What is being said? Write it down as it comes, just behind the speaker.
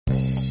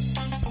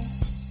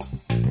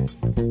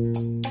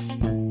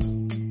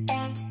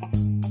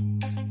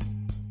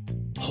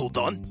Hold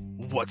on,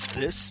 what's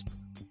this?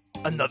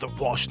 Another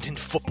Washington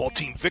football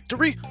team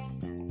victory?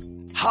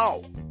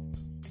 How?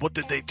 What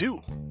did they do?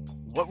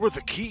 What were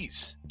the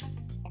keys?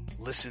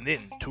 Listen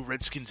in to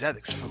Redskins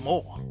Addicts for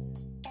more.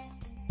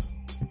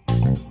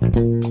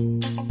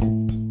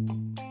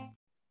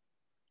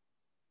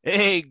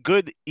 Hey,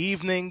 good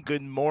evening,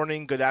 good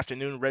morning, good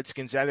afternoon,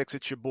 Redskins Addicts.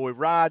 It's your boy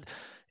Rod,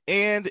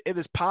 and it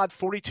is Pod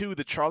 42,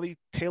 the Charlie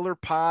Taylor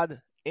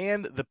Pod,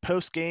 and the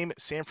post-game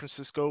San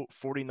Francisco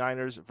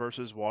 49ers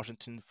versus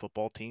Washington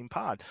football team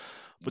pod.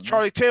 With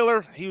Charlie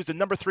Taylor, he was the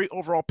number 3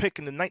 overall pick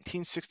in the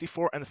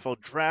 1964 NFL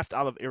Draft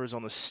out of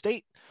Arizona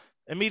State.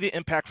 Immediate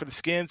impact for the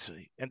Skins.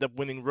 He ended up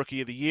winning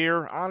Rookie of the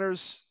Year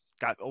honors.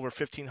 Got over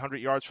 1,500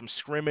 yards from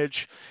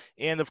scrimmage.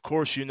 And, of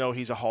course, you know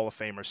he's a Hall of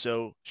Famer.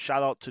 So,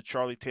 shout out to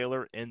Charlie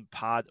Taylor in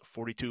Pod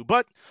 42.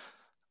 But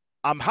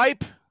I'm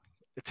hype.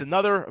 It's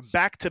another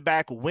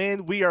back-to-back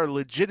win. We are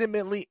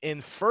legitimately in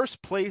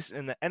first place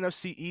in the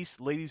NFC East,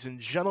 ladies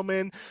and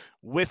gentlemen,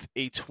 with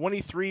a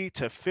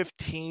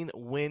 23-15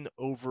 win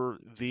over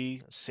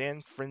the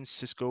San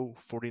Francisco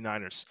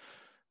 49ers.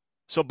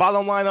 So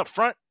bottom line up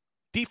front,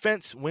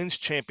 defense wins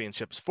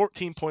championships.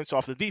 14 points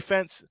off the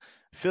defense.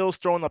 Phil's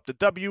throwing up the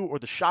W or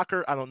the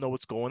shocker. I don't know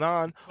what's going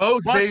on.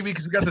 Both, baby,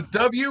 because we got the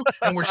W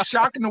and we're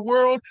shocking the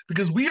world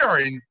because we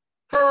are in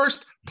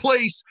first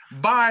place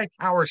by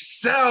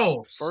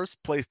ourselves.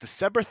 First place,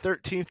 December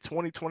 13th,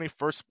 2020,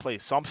 first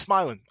place. So I'm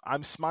smiling.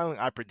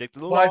 I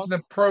predicted a Why loss.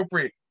 it's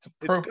appropriate. It's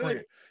It's appropriate.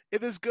 good.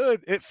 It is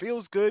good. It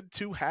feels good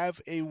to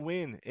have a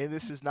win. And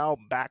this is now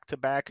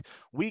back-to-back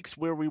weeks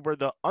where we were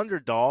the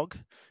underdog.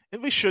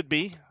 And we should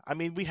be. I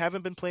mean, we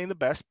haven't been playing the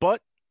best,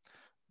 but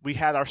we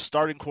had our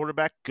starting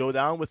quarterback go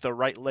down with a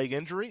right leg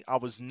injury. I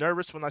was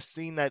nervous when I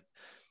seen that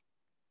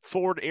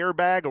forward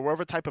airbag or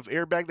whatever type of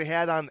airbag they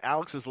had on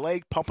Alex's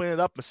leg, pumping it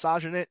up,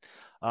 massaging it.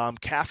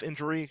 Calf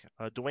injury.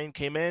 Dwayne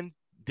came in,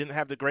 didn't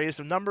have the greatest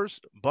of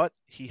numbers, but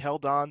he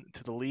held on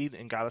to the lead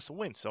and got us a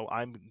win. So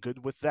I'm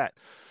good with that.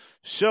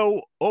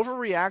 So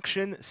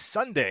overreaction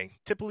Sunday.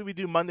 Typically we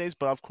do Mondays,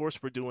 but of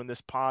course we're doing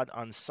this pod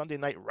on Sunday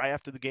night right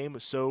after the game.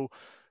 So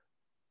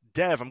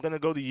Dev, I'm going to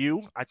go to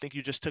you. I think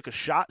you just took a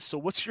shot. So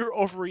what's your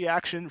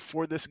overreaction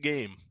for this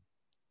game?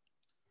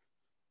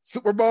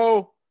 Super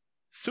Bowl,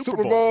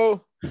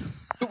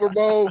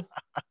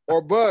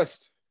 or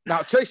bust. Now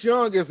Chase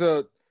Young is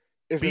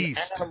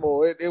Beast. an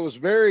animal. It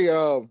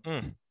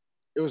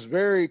was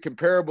very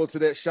comparable to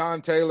that Sean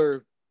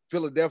Taylor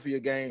Philadelphia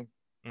game.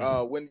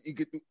 When you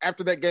get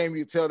after that game,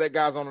 you tell that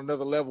guy's on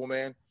another level,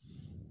 man.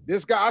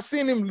 This guy, I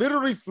seen him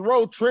literally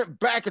throw Trent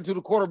back into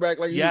the quarterback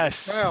like he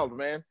was a child,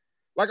 man.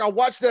 Like I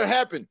watched that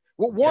happen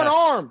with one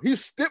arm. He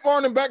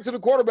stiff-armed him back to the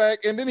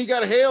quarterback, and then he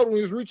got held when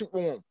he was reaching for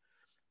him.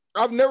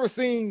 I've never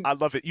seen. I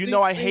love it. You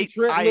know, I hate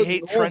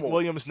Trent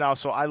Williams now,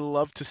 so I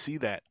love to see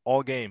that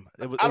all game.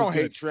 I don't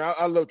hate Trent.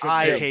 I love Trent.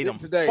 I hate him.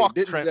 Today. Fuck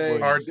Trent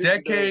Williams. Our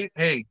decade.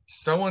 Hey,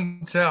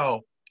 someone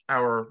tell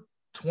our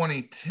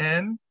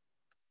 2010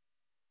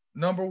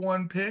 number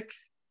 1 pick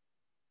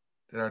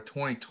that our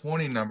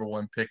 2020 number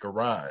 1 pick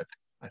arrived.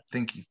 I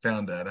think he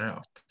found that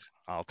out.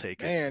 I'll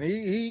take it. Man,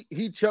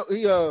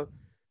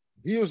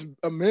 he was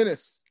a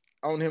menace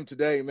on him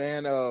today,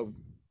 man.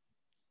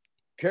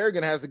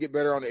 Kerrigan has to get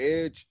better on the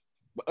edge.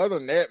 But other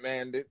than that,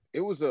 man,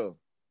 it was a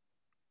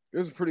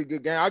pretty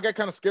good game. I got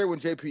kind of scared when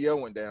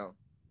JPL went down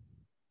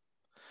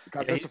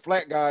because that's a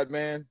flat guy,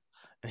 man.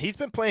 He's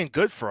been playing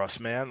good for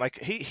us, man.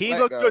 Like he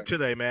looked good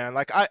today, man.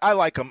 Like I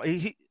like him.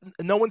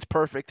 No one's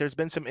perfect. There's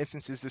been some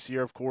instances this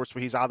year, of course,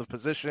 where he's out of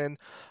position,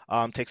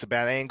 takes a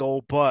bad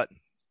angle, but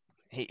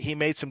he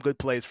made some good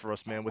plays for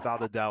us, man,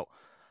 without a doubt.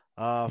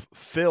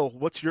 Phil,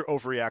 what's your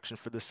overreaction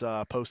for this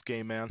post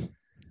game, man?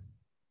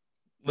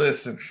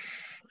 Listen,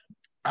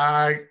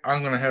 I'm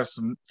going to have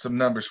some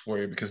numbers for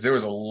you because there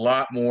was a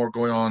lot more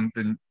going on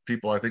than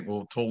people I think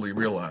will totally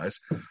realize.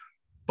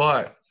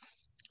 But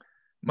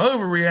my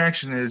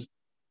overreaction is,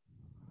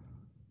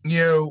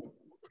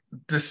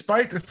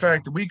 despite the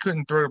fact that we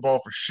couldn't throw the ball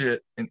for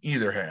shit in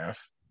either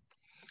half,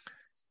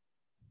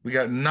 we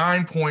got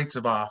 9 points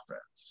of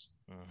offense.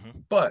 Mm-hmm.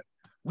 But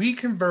we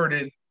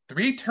converted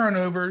 3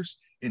 turnovers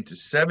into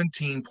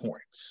 17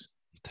 points.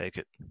 Take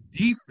it.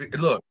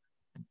 Look.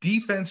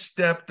 Defense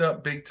stepped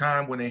up big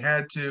time when they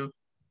had to.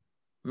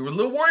 We were a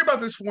little worried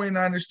about this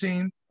 49ers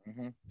team.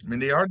 Mm-hmm. I mean,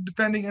 they are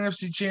defending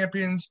NFC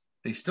champions.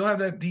 They still have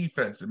that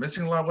defense. They're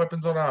missing a lot of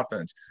weapons on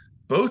offense.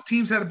 Both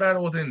teams had a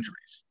battle with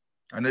injuries.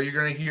 I know you're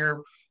going to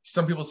hear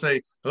some people say,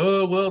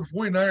 oh, well, the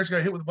 49ers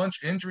got hit with a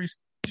bunch of injuries.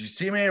 Did you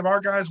see how many of our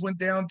guys went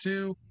down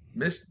to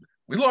miss?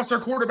 We lost our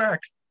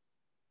quarterback.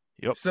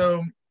 Yep.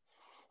 So,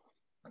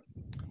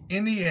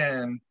 in the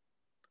end,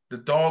 the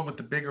dog with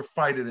the bigger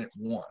fight in it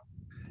won.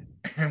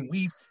 And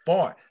we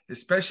fought,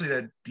 especially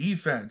that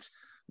defense.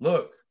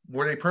 Look,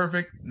 were they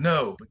perfect?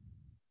 No. But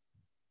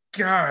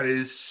God, it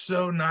is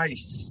so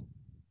nice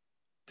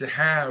to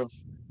have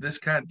this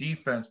kind of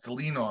defense to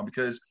lean on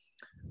because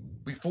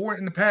before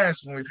in the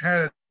past, when we've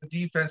had a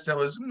defense that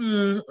was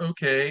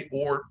okay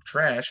or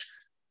trash,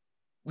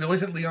 we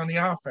always had Lee on the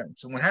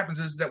offense. And what happens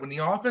is that when the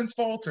offense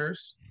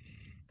falters,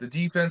 the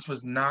defense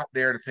was not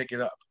there to pick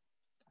it up.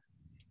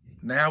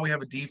 Now we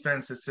have a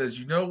defense that says,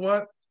 you know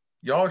what?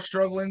 Y'all are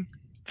struggling.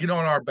 Get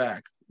on our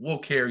back. We'll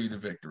carry you to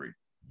victory.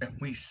 And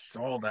we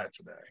saw that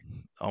today.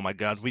 Oh, my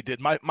God, we did.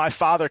 My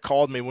father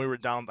called me when we were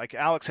down. Like,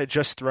 Alex had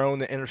just thrown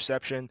the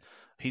interception.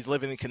 He's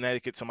living in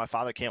Connecticut, so my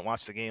father can't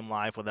watch the game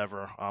live,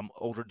 whatever.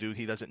 Older dude,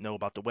 he doesn't know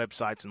about the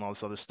websites and all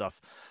this other stuff.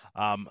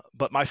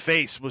 But my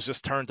face was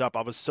just turned up.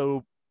 I was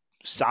so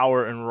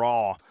sour and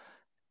raw.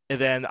 And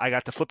then I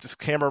got to flip this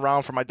camera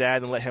around for my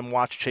dad and let him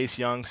watch Chase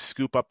Young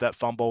scoop up that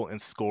fumble and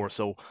score.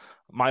 So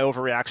my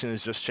overreaction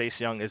is just Chase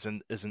Young is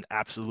an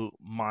absolute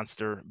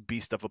monster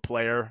beast of a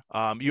player.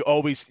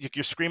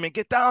 You're screaming,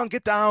 get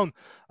down.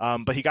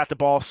 But he got the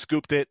ball,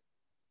 scooped it,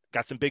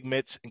 got some big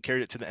mitts, and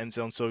carried it to the end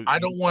zone. So I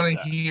don't want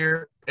to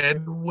hear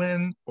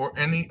Edwin or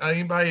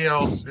anybody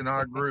else in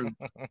our group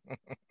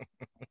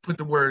put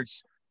the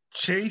words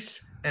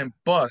Chase and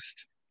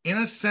bust in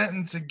a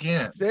sentence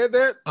again. Said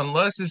that?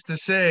 Unless it's to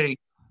say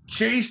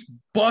Chase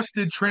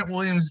busted Trent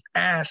Williams'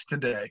 ass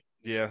today.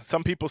 Yeah,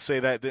 some people say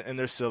that, and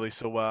they're silly.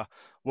 So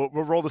we'll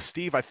roll to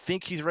Steve. I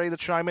think he's ready to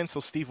chime in. So,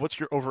 Steve, what's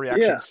your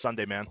overreaction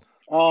Sunday, man?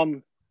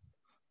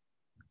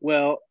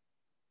 Well,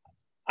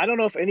 I don't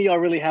know if any of y'all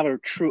really have a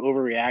true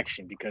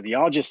overreaction because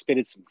y'all just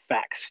spitted some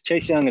facts.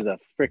 Chase Young is a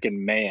freaking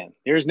man.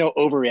 There's no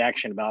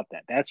overreaction about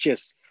that. That's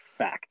just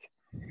fact.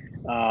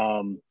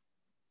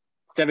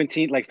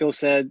 17, like Phil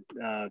said,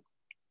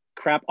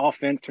 crap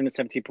offense turned to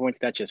 17 points.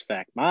 That's just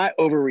fact. My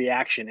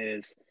overreaction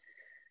is,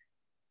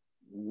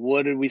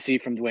 what did we see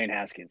from Dwayne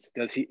Haskins?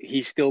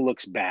 He still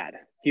looks bad.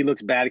 He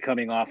looks bad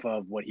coming off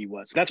of what he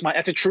was. That's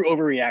a true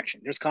overreaction.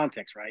 There's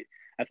context, right?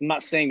 I'm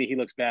not saying that he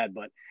looks bad,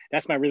 but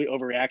that's my really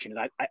overreaction. Is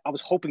I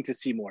was hoping to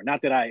see more.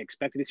 Not that I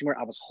expected to see more.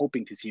 I was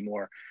hoping to see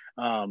more.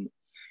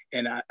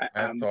 And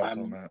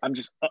I'm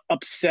just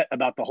upset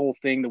about the whole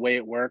thing, the way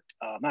it worked.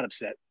 Not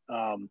upset.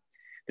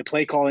 The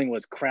play calling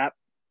was crap.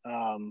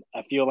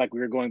 I feel like we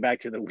were going back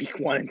to the week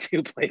 1 and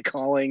 2 play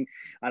calling.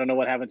 I don't know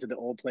what happened to the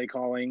old play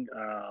calling.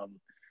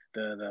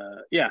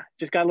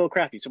 Just got a little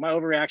crafty. So my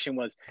overreaction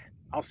was,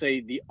 I'll say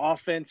the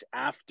offense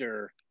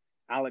after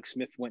Alex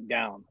Smith went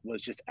down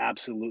was just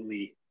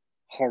absolutely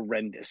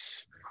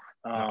horrendous.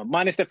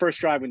 Minus the first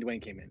drive when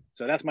Dwayne came in.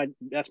 So that's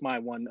my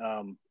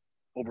one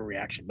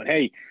overreaction. But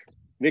hey,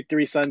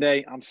 victory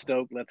Sunday. I'm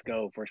stoked. Let's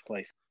go. First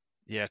place.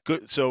 Yeah,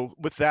 good. So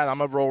with that, I'm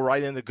going to roll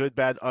right into good,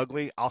 bad,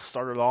 ugly. I'll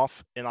start it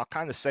off, and I'll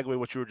kind of segue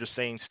what you were just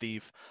saying,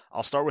 Steve.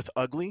 I'll start with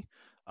ugly,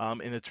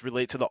 and it's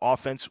related to the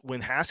offense. When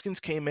Haskins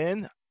came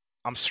in,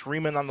 I'm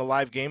screaming on the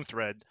live game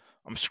thread.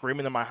 I'm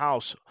screaming in my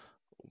house.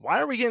 Why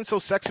are we getting so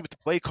sexy with the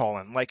play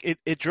calling? Like,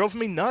 it drove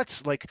me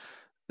nuts. Like,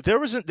 there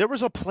was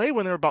a play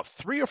when there were about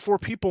 3 or 4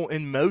 people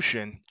in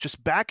motion,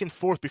 just back and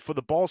forth before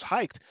the ball's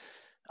hiked.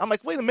 I'm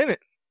like, wait a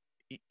minute.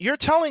 You're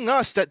telling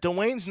us that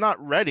Dwayne's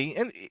not ready,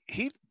 and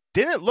he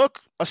didn't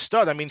look a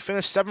stud. I mean,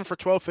 finished 7 for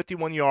 12,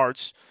 51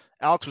 yards.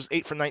 Alex was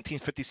 8 for 19,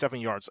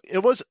 57 yards.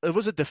 It was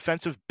a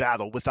defensive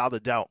battle, without a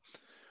doubt.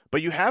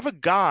 But you have a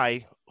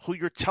guy who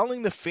you're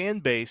telling the fan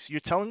base, you're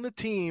telling the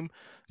team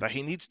that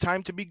he needs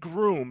time to be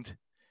groomed,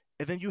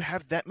 and then you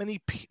have that many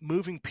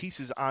moving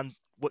pieces on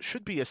what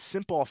should be a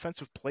simple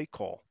offensive play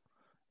call.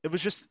 It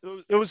was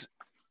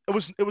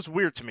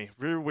weird to me,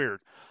 very weird.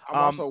 I'm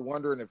also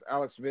wondering if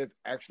Alex Smith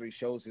actually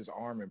shows his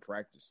arm in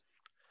practice,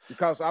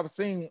 because I've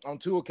seen on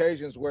 2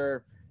 occasions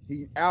where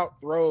he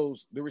out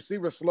throws, the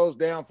receiver slows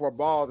down for a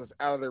ball that's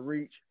out of their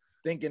reach,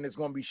 thinking it's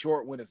going to be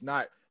short when it's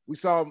not. We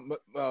saw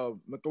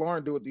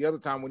McLaurin do it the other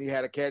time when he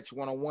had a catch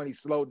one-on-one. He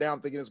slowed down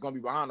thinking it's going to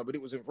be behind him, but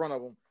it was in front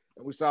of him.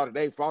 And we saw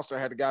today Foster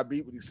had the guy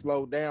beat, but he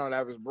slowed down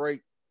out of his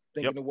break,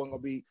 thinking it wasn't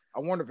going to be. I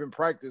wonder if in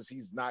practice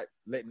he's not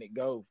letting it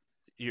go.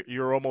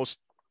 You're almost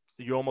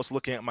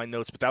looking at my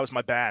notes, but that was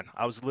my bad.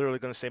 I was literally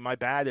going to say my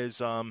bad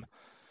is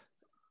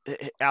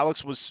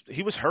Alex was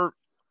hurt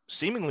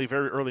seemingly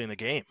very early in the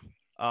game.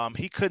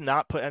 He could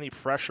not put any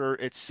pressure,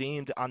 it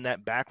seemed, on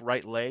that back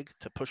right leg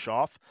to push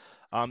off.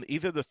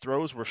 Either the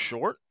throws were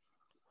short,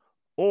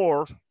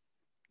 or,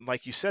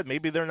 like you said,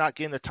 maybe they're not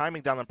getting the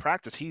timing down in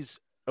practice. He's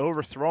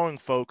overthrowing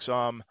folks.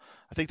 I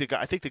think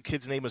the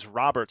kid's name is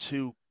Roberts,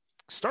 who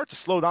start to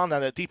slow down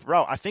on that deep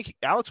route. I think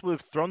Alex would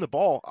have thrown the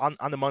ball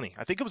on the money.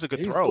 I think it was a good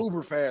throw. He's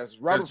uber fast.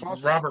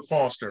 Robert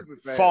Foster.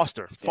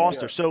 Foster.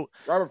 Yeah. So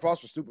Robert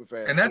Foster's super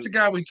fast. And that's a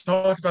guy we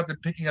talked about them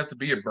picking up to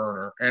be a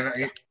burner.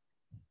 And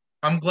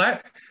I'm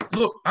glad.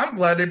 Look, I'm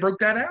glad they broke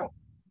that out.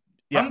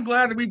 Yeah. I'm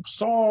glad that we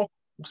saw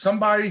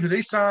somebody who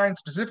they signed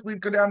specifically to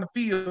go down the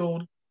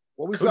field.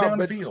 Well, we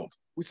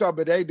saw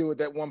Bidet do it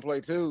that one play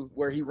too,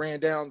 where he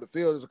ran down the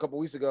field. It was a couple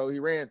weeks ago. He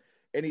ran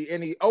and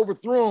he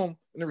overthrew him,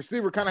 and the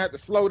receiver kind of had to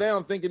slow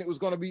down, thinking it was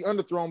going to be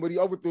underthrown, but he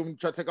overthrew him and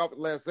tried to take off at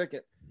the last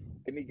second,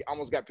 and he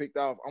almost got picked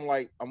off.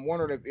 I'm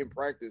wondering if in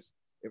practice,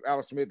 if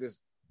Alex Smith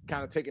is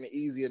kind of taking it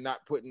easy and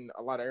not putting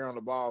a lot of air on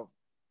the ball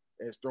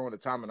and is throwing the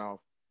timing off.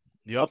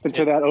 Yep. Up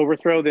into that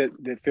overthrow that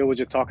Phil was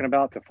just talking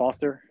about to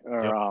Foster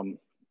or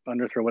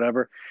underthrow,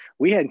 whatever.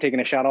 We hadn't taken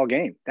a shot all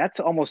game. That's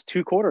almost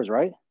 2 quarters,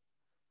 right?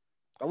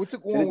 We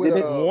took one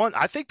with one.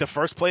 I think the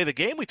first play of the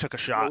game we took a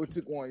shot. Yeah, we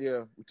took one.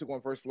 Yeah, we took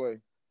one first play.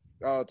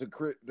 To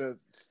crit the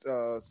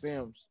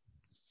Sims.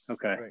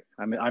 Okay,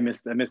 I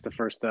missed the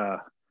first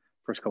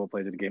couple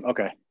plays of the game.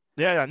 Okay.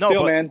 Yeah, no,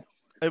 Still, but man,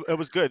 it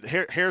was good.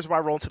 Here's why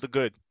I roll into the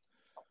good.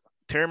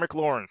 Terry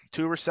McLaurin,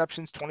 2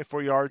 receptions,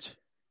 24 yards.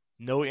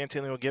 No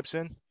Antonio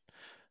Gibson.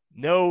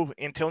 No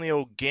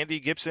Antonio Gandy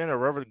Gibson or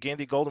wherever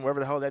Gandy Golden, wherever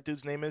the hell that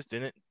dude's name is,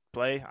 didn't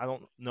play. I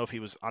don't know if he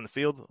was on the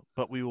field,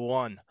 but we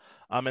won.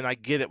 And I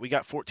get it. We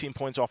got 14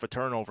 points off of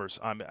turnovers.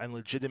 And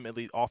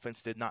legitimately,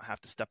 offense did not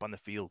have to step on the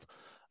field.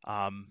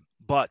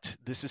 But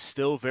this is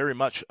still very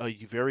much a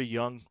very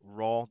young,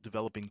 raw,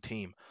 developing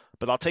team.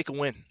 But I'll take a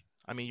win.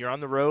 I mean, you're on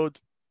the road.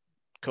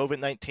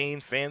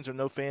 COVID-19, fans or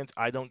no fans,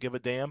 I don't give a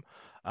damn.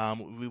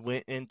 We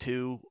went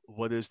into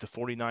what is the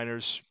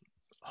 49ers'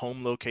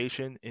 home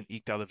location and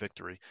eked out a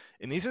victory.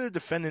 And these are the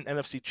defending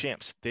NFC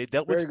champs. They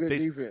dealt with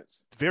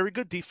defense. Very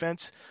good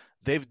defense.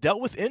 They've dealt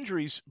with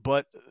injuries,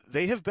 but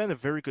they have been a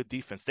very good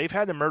defense. They've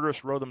had a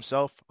murderous row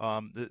themselves.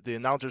 The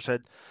announcers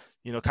had,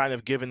 kind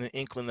of given an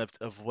inkling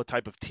of what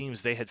type of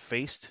teams they had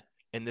faced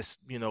in this,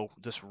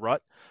 this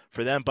rut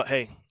for them. But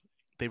hey,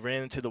 they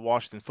ran into the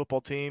Washington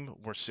football team.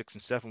 We're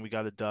 6-7. We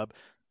got a dub.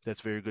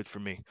 That's very good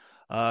for me.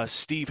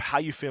 Steve, how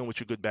you feeling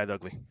with your good, bad,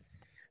 ugly?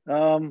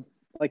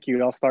 Like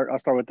you, I'll start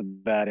with the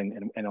bad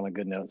and on a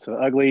good note. So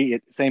ugly,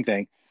 same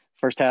thing.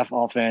 First half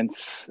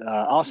offense.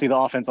 I'll see the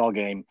offense all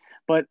game,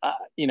 but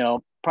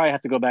probably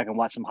have to go back and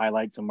watch some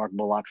highlights, some Mark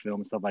Bullock film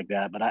and stuff like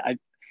that. But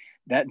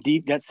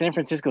that San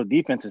Francisco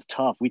defense is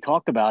tough. We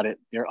talked about it.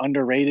 They're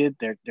underrated.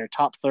 They're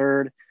top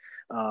third.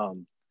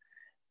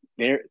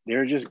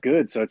 They're just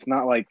good. So it's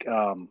not like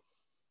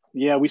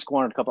we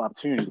squandered a couple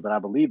opportunities, but I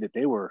believe that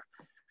they were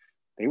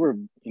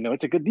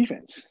it's a good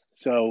defense.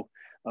 So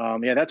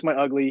that's my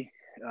ugly.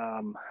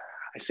 I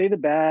say the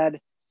bad.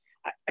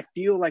 I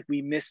feel like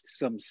we missed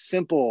some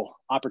simple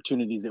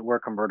opportunities that were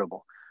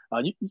convertible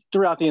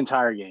throughout the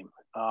entire game.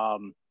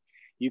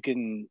 You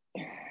can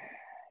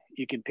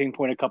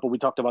pinpoint a couple. We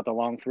talked about the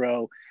long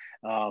throw,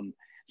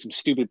 some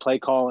stupid play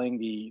calling.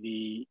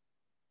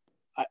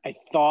 I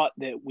thought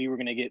that we were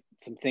going to get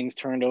some things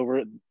turned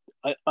over,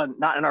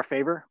 not in our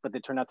favor, but they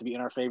turned out to be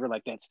in our favor.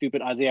 Like that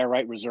stupid Isaiah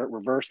Wright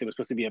reverse. It was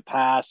supposed to be a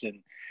pass, and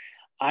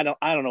I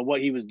don't know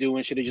what he was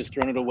doing. Should have just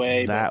thrown it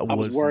away. I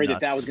was worried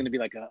that was going to be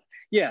like that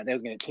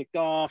was going to get kicked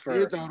off.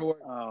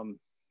 And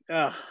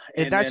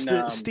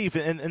that's Steve,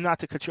 and not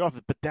to cut you off,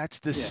 but that's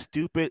the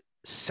stupid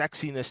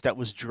sexiness that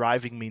was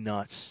driving me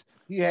nuts.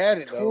 He had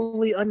it though.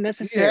 Totally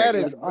unnecessary. He had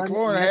it.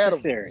 McLaurin had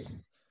him.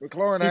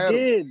 McLaurin had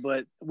him.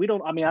 But we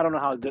don't. I mean, I don't know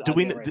how good.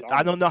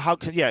 I don't know how.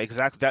 Yeah,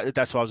 exactly.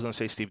 That's what I was going to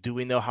say, Steve. Do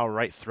we know how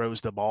Wright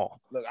throws the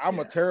ball? Look, I'm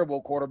a terrible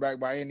quarterback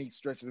by any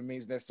stretch of the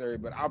means necessary,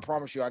 but I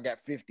promise you, I got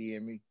 50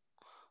 in me.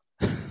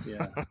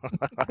 Yeah.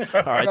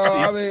 All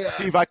right,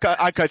 Steve, I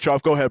cut you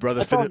off. Go ahead,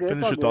 brother.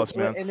 Finish your thoughts,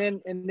 man.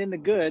 And then the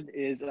good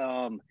is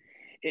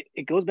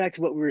it goes back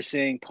to what we were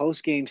saying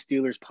post game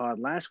Steelers pod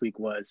last week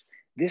was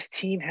this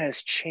team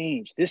has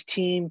changed. This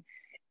team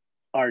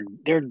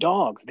they're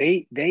dogs.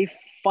 They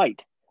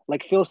fight.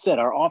 Like Phil said,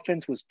 our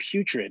offense was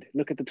putrid.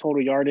 Look at the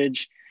total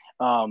yardage.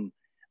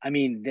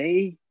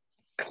 They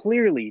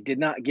clearly did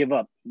not give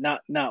up.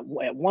 Not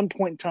at one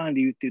point in time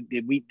did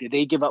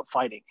they give up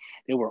fighting.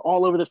 They were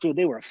all over the field.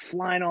 They were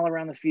flying all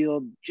around the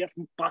field. Jeff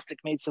Bostic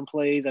made some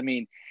plays. I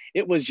mean,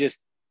 it was just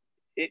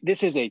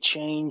this is a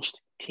changed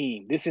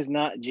team. This is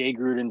not Jay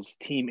Gruden's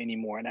team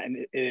anymore.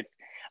 And if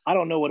I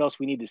don't know what else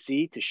we need to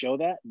see to show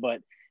that,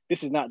 but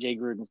this is not Jay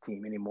Gruden's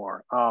team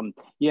anymore. San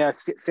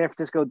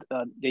Francisco,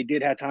 they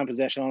did have time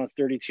possession on us,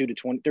 32-11 to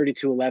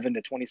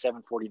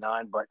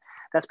 27-49, but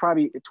that's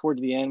probably towards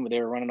the end where they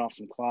were running off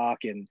some clock.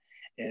 And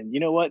you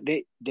know what?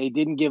 They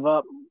didn't give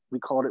up. We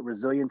called it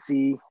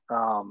resiliency,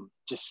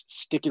 just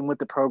sticking with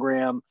the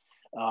program.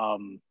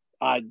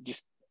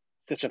 Just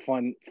such a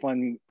fun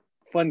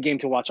game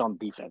to watch on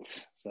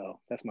defense. So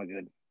that's my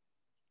good.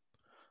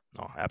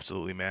 Oh,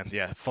 absolutely, man.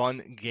 Yeah, fun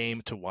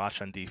game to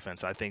watch on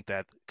defense. I think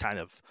that kind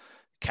of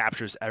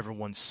captures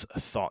everyone's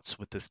thoughts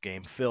with this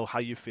game. Phil, how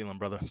you feeling,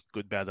 brother?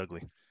 Good, bad,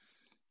 ugly.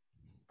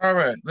 All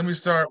right, let me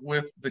start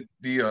with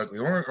the ugly.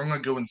 I'm going to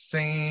go in the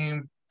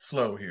same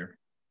flow here.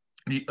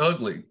 The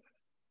ugly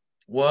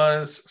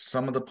was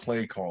some of the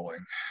play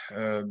calling.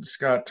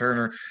 Scott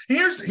Turner.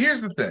 Here's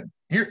the thing.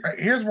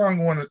 Here's where I'm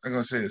going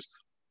to say this.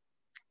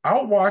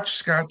 I'll watch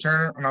Scott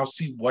Turner and I'll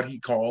see what he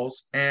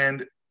calls,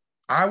 and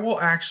I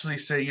will actually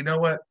say, you know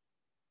what?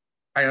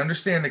 I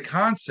understand the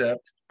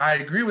concept. I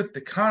agree with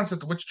the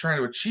concept of what you're trying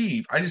to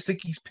achieve. I just think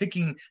he's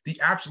picking the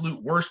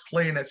absolute worst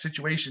play in that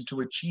situation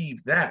to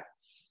achieve that.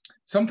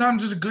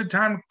 Sometimes there's a good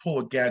time to pull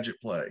a gadget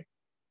play.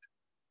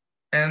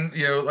 And,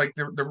 like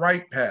the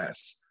right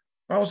pass.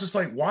 I was just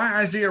like, why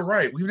Isaiah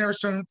Wright? We've never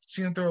seen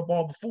him throw a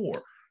ball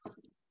before.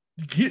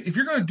 If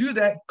you're going to do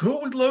that,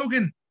 go with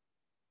Logan.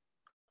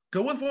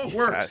 Go with what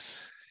works.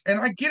 Yes. And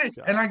I get it.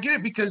 And I get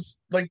it because,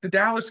 like, the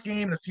Dallas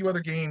game and a few other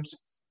games,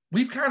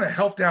 we've kind of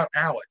helped out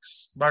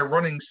Alex by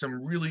running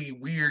some really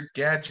weird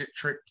gadget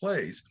trick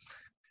plays.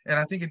 And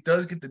I think it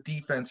does get the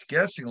defense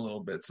guessing a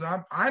little bit.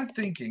 So I'm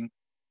thinking,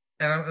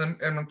 and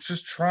I'm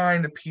just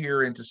trying to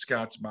peer into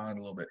Scott's mind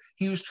a little bit.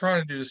 He was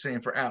trying to do the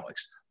same for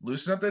Alex.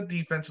 Loosen up that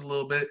defense a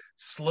little bit,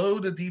 slow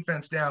the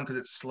defense down because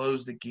it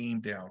slows the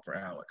game down for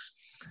Alex,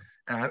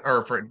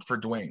 or for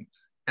Dwayne.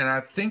 And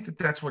I think that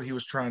that's what he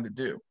was trying to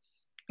do.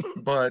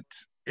 But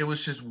it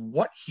was just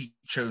what he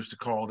chose to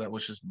call that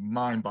was just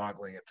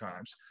mind-boggling at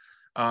times.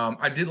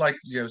 I did like,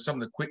 some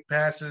of the quick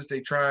passes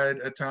they tried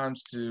at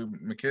times to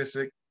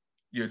McKissic,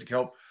 to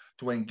help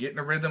Dwayne get in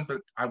a rhythm,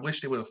 but I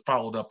wish they would have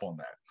followed up on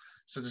that.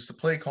 So just the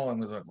play calling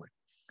was ugly.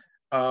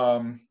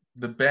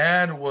 The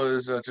bad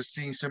was just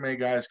seeing so many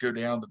guys go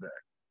down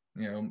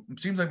today. It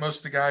seems like most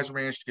of the guys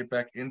managed to get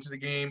back into the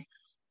game,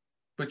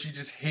 but you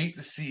just hate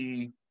to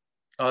see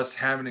us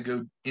having to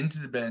go into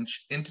the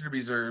bench, into the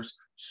reserves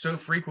so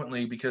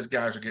frequently because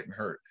guys are getting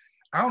hurt.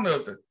 I don't know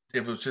if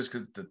it was just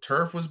because the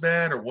turf was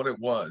bad or what it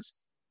was,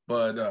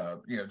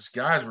 but just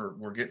guys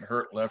were getting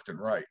hurt left and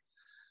right.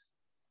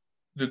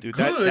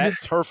 That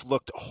turf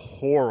looked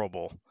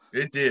horrible.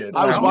 It did.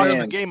 I was watching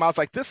the game. I was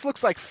like, this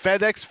looks like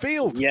FedEx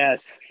Field.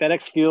 Yes,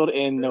 FedEx Field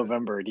in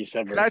November,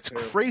 December. That's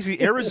crazy.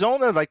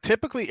 Arizona,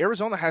 typically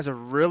Arizona has a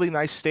really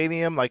nice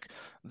stadium. Like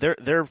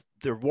their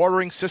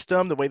watering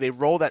system, the way they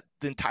roll the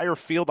entire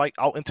field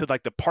out into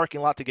the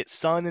parking lot to get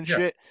sun and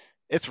shit.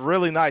 It's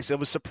really nice. It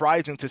was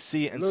surprising to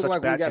see it in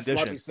such bad condition. We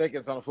got sloppy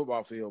seconds on a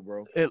football field,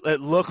 bro. It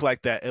looked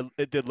like that.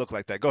 It did look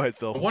like that. Go ahead,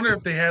 Phil. I wonder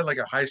if they had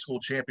a high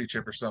school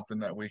championship or something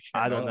that week.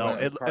 I don't know.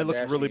 It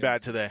looked really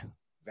bad today.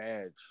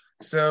 Vag.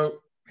 So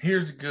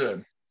here's the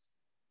good.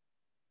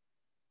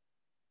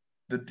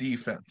 The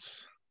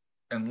defense.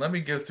 And let me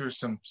go through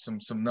some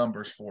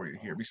numbers for you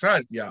here.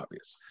 Besides the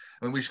obvious,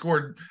 when we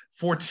scored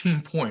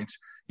 14 points,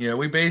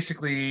 we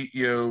basically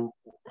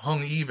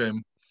hung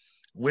even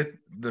with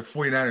the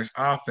 49ers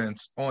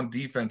offense on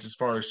defense as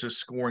far as just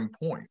scoring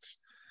points.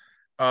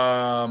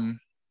 Now,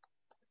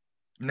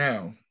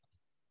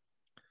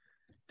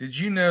 did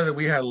you know that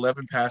we had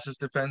 11 passes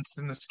defense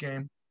in this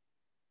game?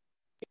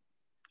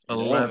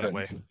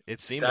 11.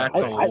 It seemed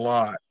that's a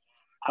lot.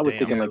 I was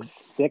thinking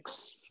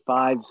 6,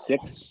 5,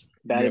 6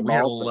 batted we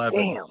balls. Had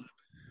 11. Damn.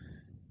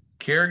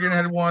 Kerrigan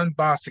had 1,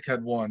 Bostic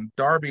had 1,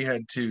 Darby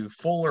had 2,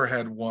 Fuller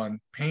had 1,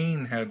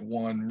 Payne had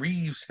 1,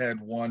 Reeves had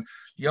 1,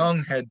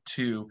 Young had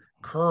 2,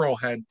 Curl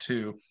had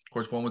 2. Of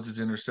course, one was his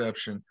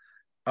interception.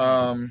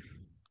 That's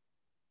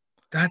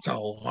a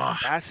lot.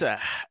 That's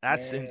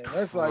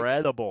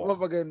incredible.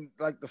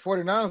 That's the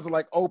 49ers are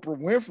like Oprah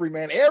Winfrey,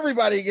 man.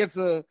 Everybody gets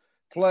a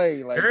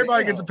play.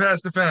 Everybody gets a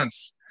pass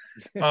defense.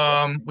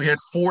 We had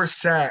 4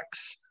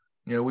 sacks.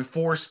 We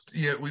forced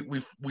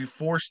we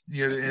forced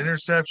the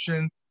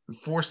interception. We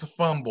forced a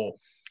fumble.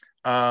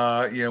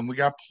 We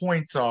got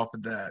points off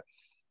of that.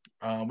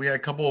 We had a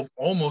couple of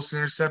almost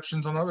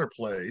interceptions on other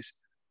plays.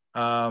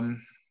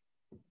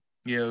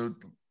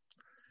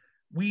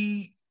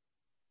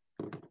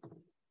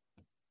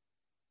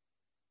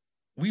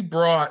 We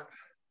brought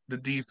the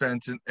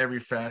defense in every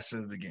facet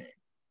of the game.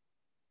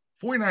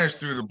 49ers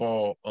threw the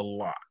ball a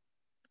lot.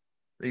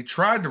 They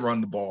tried to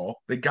run the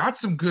ball. They got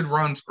some good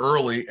runs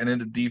early, and then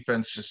the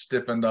defense just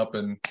stiffened up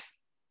and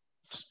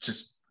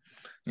just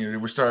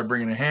we started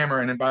bringing a hammer.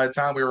 And then by the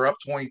time we were up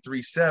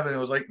 23-7, it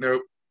was like,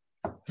 nope,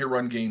 your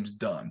run game's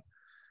done.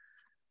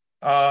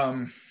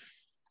 But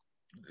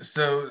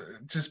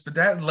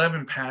that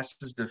 11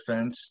 passes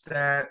defense,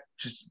 that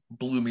just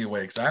blew me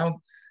away because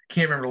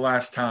can't remember the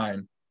last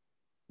time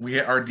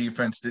our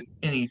defense did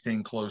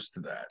anything close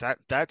to that.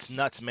 That's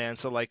nuts, man.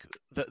 So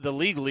the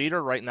league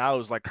leader right now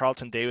is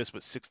Carlton Davis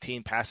with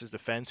 16 passes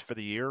defense for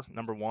the year,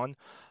 number 1.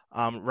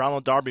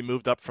 Ronald Darby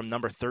moved up from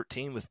number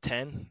 13 with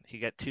 10. He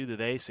got 2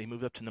 today, so he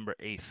moved up to number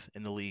 8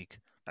 in the league.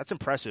 That's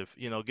impressive.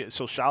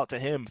 So shout out to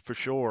him for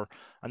sure.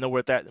 I know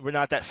we're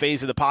not that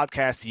phase of the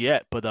podcast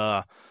yet,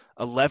 but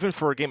 11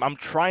 for a game. I'm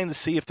trying to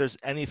see if there's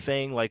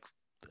anything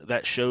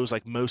that shows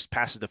most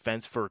passes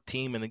defense for a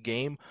team in a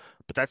game,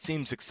 but that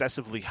seems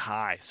excessively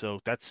high. So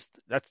that's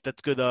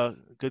good.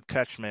 Good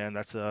catch, man.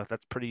 That's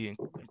pretty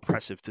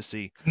impressive to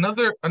see.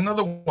 Another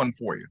one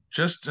for you.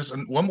 Just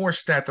one more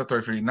stat to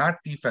throw for you. Not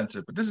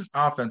defensive, but this is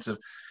offensive.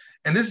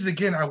 And this is,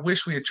 again, I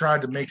wish we had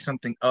tried to make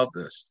something of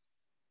this.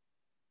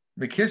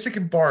 McKissic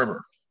and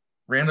Barber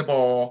ran the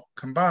ball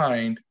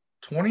combined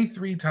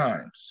 23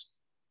 times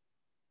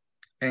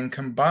and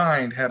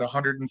combined had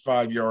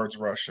 105 yards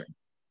rushing.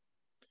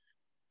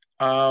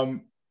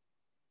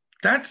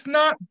 That's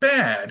not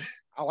bad.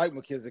 I like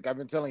McKissic. I've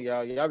been telling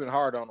y'all, I've been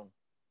hard on him.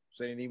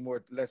 Saying he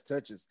need less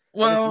touches.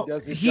 Well,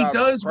 he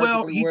does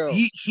well.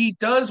 He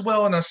does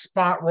well in a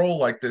spot role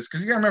like this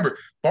because you got to remember,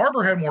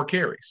 Barber had more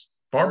carries.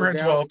 Barber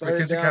had 12,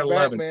 McKissic had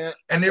 11.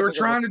 And they were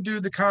trying to do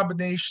the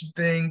combination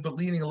thing, but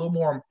leaning a little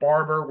more on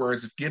Barber,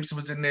 whereas if Gibson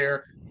was in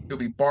there, it would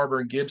be Barber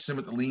and Gibson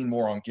with the lean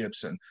more on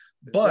Gibson.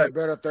 But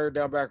better third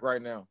down back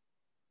right now.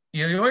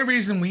 The only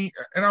reason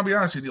and I'll be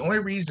honest with you, the only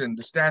reason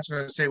the stats are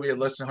going to say we had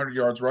less than 100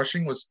 yards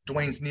rushing was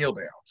Dwayne's kneel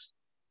downs.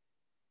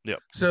 Yep.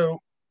 So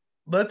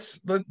let's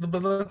look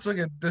at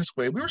it this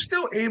way. We were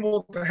still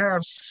able to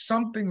have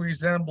something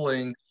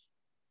resembling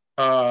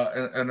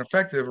an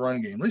effective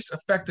run game, at least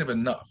effective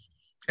enough.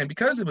 And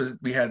because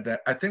we had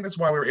that, I think that's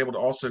why we were able to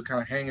also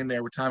kind of hang in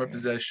there with time of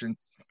possession,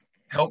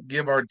 help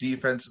give our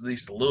defense at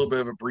least a little bit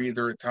of a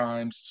breather at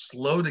times,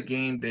 slow the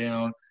game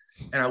down.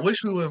 And I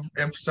wish we would have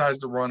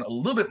emphasized the run a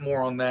little bit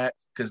more on that,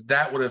 because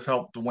that would have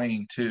helped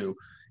Dwayne too.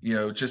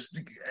 Just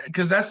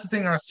because that's the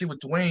thing I see with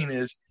Dwayne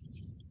is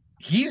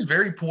he's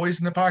very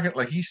poised in the pocket.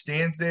 Like, he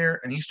stands there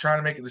and he's trying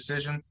to make a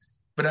decision.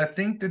 But I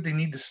think that they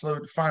need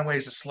to find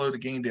ways to slow the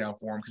game down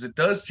for him, because it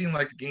does seem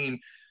like the game,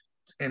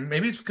 and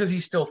maybe it's because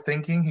he's still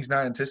thinking, he's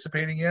not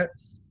anticipating yet.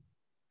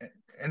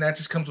 And that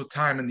just comes with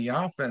time in the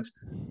offense,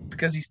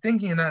 because he's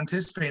thinking and not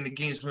anticipating, the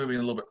game's moving a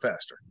little bit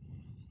faster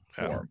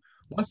for him.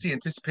 Once the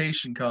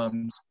anticipation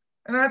comes,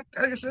 and I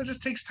guess that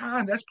just takes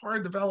time. That's part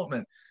of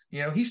development.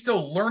 He's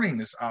still learning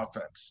this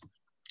offense.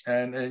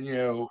 And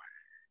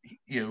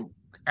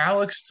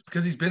Alex,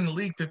 because he's been in the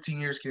league 15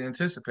 years, can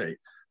anticipate.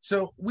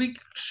 So we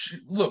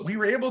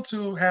were able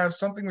to have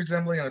something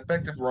resembling an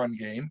effective run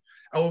game.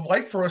 I would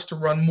like for us to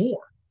run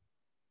more.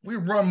 We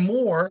run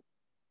more,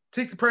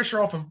 take the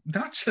pressure off of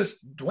not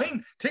just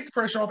Dwayne, take the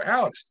pressure off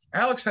Alex.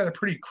 Alex had a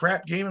pretty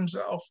crap game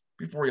himself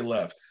before he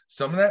left.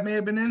 Some of that may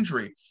have been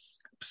injury.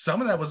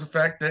 Some of that was the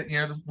fact that,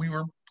 we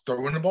were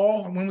throwing the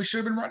ball when we should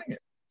have been running it.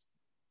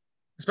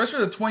 Especially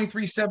the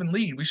 23-7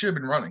 lead, we should have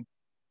been running.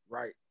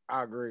 Right.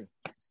 I agree.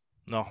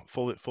 No,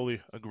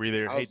 fully agree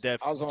there. Hey, Dev,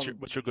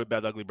 what's your good,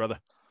 bad, ugly, brother?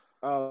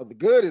 The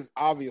good is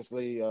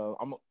obviously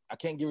I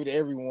can't give it to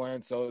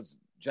everyone, so it's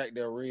Jack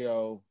Del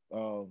Rio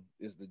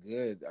is the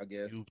good, I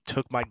guess. You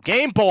took my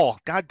game ball.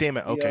 God damn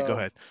it. Okay, go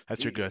ahead.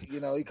 That's your good.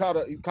 He called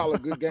a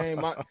good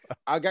game.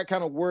 I got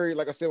kind of worried,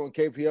 like I said, when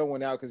KPL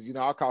went out, because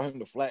I call him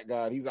the flat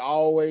guy.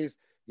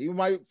 He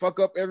might fuck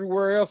up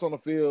everywhere else on the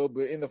field,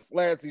 but in the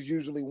flats he's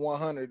usually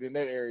 100 in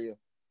that area.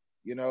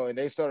 And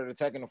they started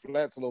attacking the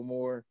flats a little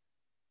more.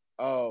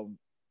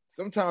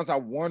 Sometimes I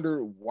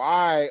wonder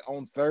why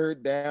on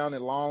third down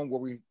and long were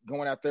we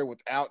going out there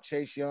without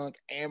Chase Young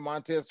and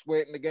Montez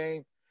Sweat in the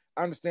game.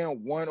 I understand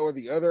one or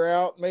the other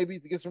out maybe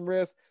to get some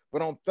rest,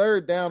 but on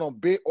third down, on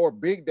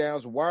big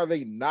downs, why are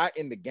they not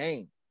in the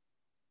game?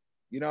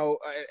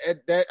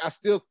 That I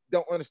still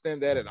don't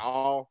understand that at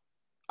all.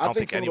 I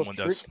think some of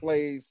those trick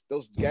plays,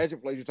 those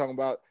gadget plays you're talking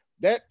about,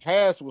 that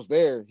pass was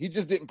there. He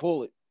just didn't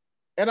pull it.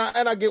 And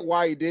I get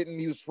why he didn't.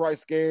 He was probably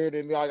scared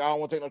and like, I don't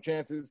want to take no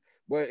chances.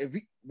 But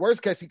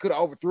worst case, he could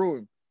have overthrew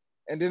him.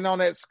 And then on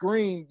that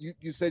screen,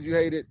 you said you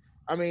hated.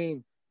 I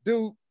mean,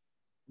 dude,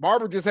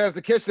 Barber just has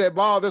to catch that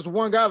ball. There's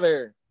one guy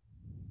there.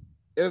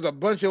 There's a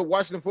bunch of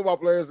Washington football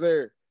players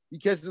there. He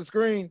catches the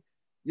screen.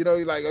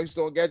 You're like, he's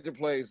throwing gadget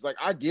plays. Like,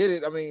 I get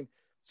it. I mean,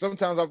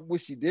 sometimes I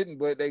wish he didn't,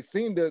 but they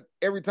seem to,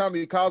 every time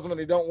he calls them and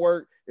they don't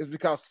work, it's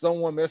because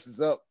someone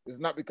messes up. It's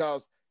not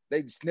because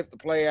they snip the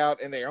play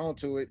out and they're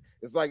onto it.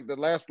 It's like the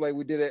last play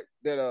we did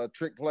that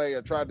trick play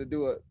or tried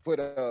to put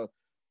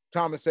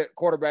Thomas at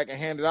quarterback and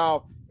hand it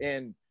off,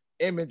 and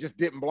Emmitt just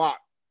didn't block.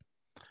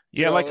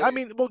 Yeah,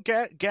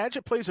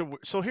 gadget plays are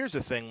 – so here's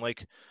the thing.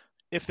 Like,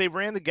 if they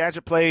ran the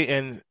gadget play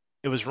and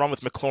it was run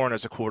with McLaurin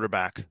as a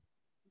quarterback,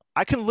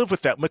 I can live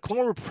with that.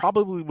 McLaurin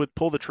probably would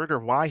pull the trigger.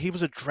 Why? He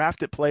was a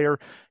drafted player.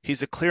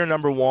 He's a clear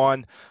number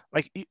one.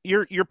 Like,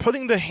 you're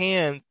putting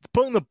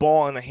the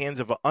ball in the hands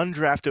of an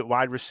undrafted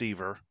wide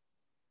receiver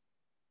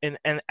and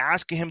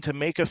asking him to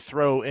make a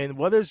throw in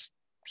what has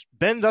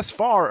been thus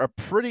far a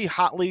pretty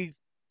hotly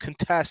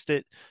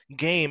contested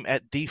game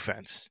at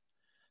defense.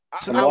 I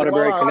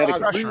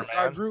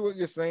agree with what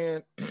you're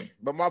saying,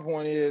 but my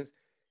point is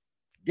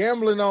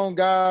gambling on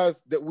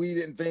guys that we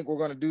didn't think were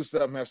going to do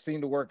something have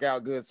seemed to work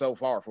out good so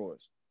far for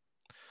us.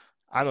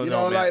 I don't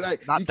know, man.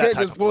 Like you can't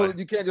just pull it,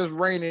 you can't just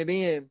rein it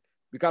in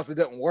because it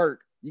doesn't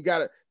work. You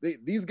got to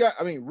these guys.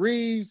 I mean,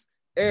 Reeves,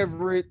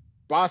 Everett,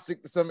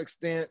 Bostic to some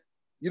extent.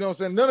 You know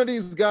what I'm saying? None of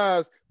these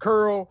guys,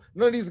 Curl,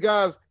 none of these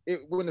guys,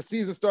 when the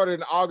season started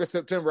in August,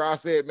 September, I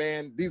said,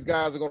 man, these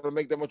guys are going to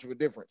make that much of a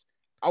difference.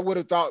 I would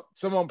have thought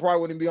some of them probably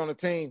wouldn't be on the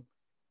team.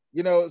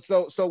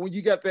 So when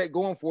you got that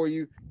going for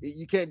you,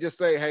 you can't just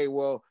say, hey,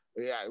 well,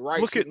 yeah,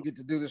 Rice didn't get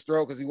to do this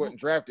throw because he wasn't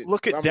drafted.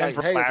 Look at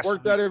Denver last week. It's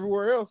worked out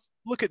everywhere else.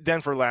 Look at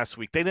Denver last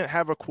week. They didn't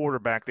have a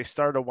quarterback. They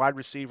started a wide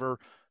receiver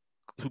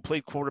who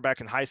played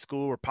quarterback in high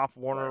school or Pop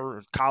Warner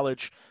or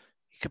college.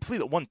 He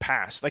completed one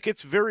pass. Like,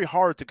 it's very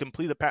hard to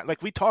complete a pass.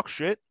 Like, we talk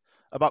shit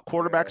about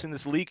quarterbacks in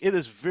this league. It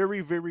is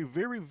very, very,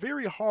 very,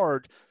 very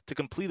hard to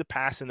complete a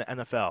pass in the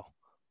NFL.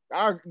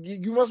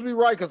 You must be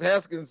right, because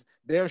Haskins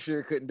damn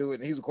sure couldn't do it,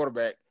 and he's a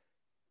quarterback.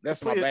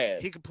 That's my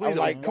bad. He completed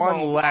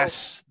one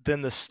less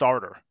than the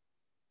starter.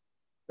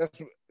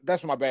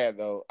 That's my bad,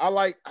 though. I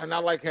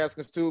like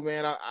Haskins too,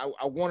 man.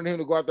 I wanted him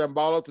to go out there and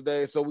ball up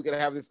today so we could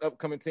have this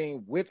upcoming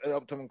team with an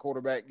upcoming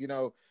quarterback,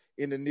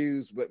 in the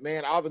news. But,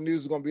 man, all the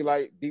news is going to be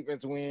like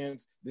defense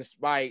wins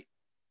despite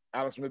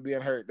Alex Smith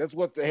being hurt. That's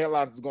what the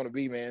headlines is going to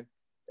be, man.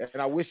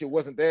 And I wish it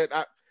wasn't that.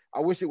 I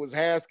wish it was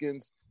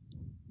Haskins,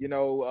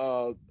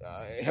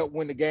 help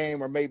win the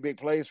game or made big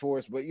plays for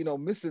us. But,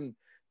 missing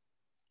 –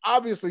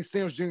 obviously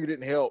Sims Jr.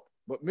 didn't help,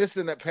 but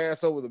missing that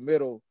pass over the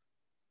middle,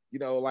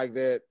 like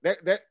that.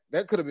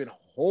 That could have been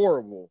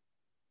horrible.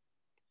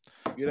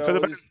 Could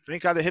have been.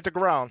 Thank God they hit the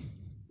ground.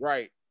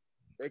 Right.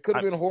 It could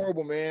have been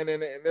horrible, man.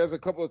 And there's a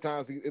couple of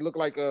times it looked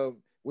like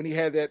when he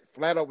had that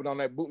flat open on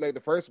that bootleg, the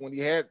first one, he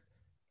had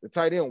the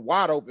tight end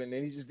wide open,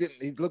 and he just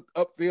didn't. He looked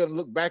upfield and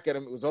looked back at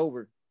him. It was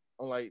over.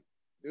 I'm like,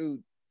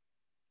 dude,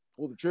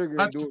 pull the trigger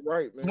and do it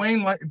right, man.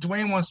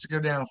 Dwayne wants to go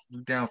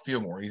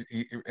downfield more.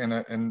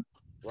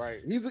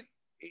 Right.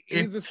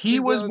 If he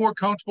was more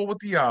comfortable with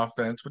the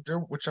offense,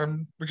 which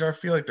I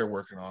feel like they're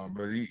working on,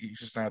 but he's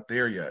just not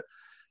there yet.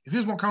 If he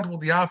was more comfortable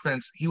with the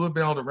offense, he would be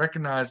able to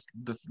recognize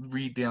the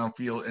read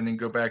downfield and then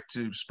go back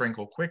to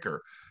Sprinkle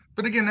quicker.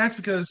 But again, that's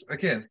because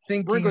thinking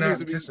Sprinkle not needs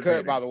to be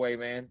cut. By the way,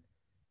 man,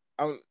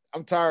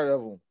 I'm tired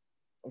of him.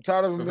 I'm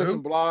tired of him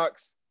missing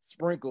blocks.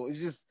 Sprinkle, it's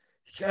just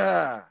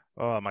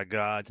Oh my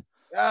God.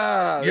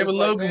 Yeah, but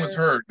Logan was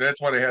hurt.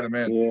 That's why they had him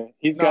in. Yeah,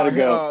 he's got to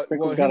go.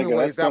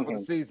 Hemingway's out for the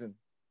season.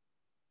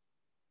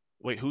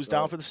 Wait, who's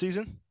down for the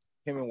season?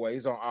 Hemingway,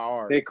 he's on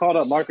IR. They called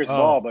up Marcus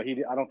Ball, but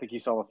I don't think he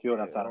saw the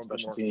field outside of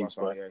special teams.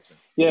 But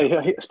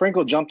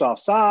Sprinkle jumped off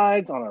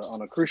sides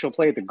on a crucial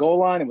play at the goal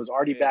line and was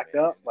already backed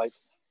up. Like,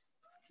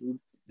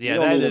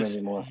 that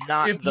is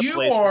not if the you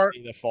place are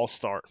for a false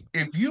start.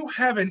 If you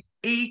have an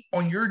 8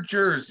 on your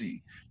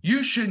jersey,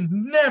 you should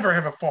never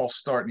have a false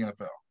start in the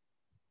NFL.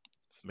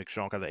 Make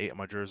sure I got the 8 on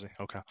my jersey.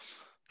 Okay.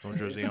 No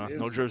jersey on.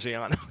 No jersey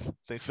on.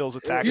 Think Phil's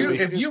attacking me.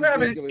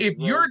 If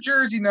your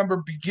jersey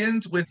number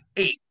begins with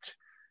 8,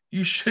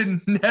 you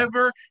should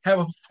never have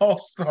a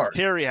false start.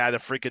 Terry had a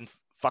freaking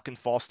fucking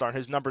false start.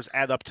 His numbers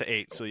add up to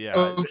 8. So yeah.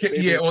 Okay.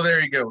 Yeah. Well,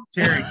 there you go.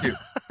 Terry too.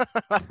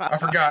 I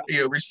forgot.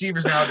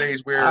 Receivers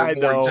nowadays wear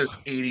more just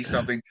 80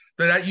 something.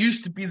 But that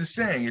used to be the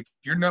saying. If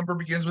your number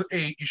begins with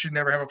 8, you should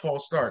never have a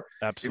false start.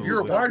 Absolutely. If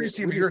you're a wide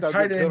receiver, you're a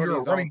tight end, you're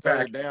a running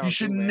back, you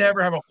should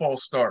never have a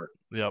false start.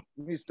 Yep.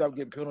 You need to stop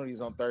getting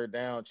penalties on third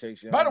down,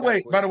 Chase. By the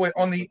way,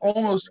 on the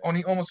almost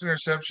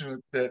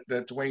interception that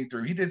Dwayne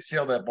threw, he did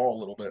sail that ball a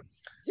little bit.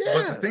 Yeah.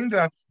 But the thing that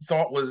I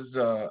thought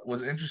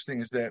was interesting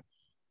is that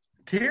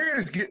Terry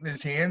is getting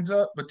his hands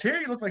up, but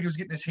Terry looked like he was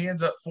getting his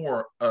hands up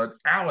for an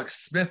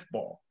Alex Smith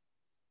ball.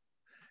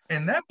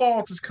 And that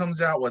ball just comes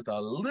out with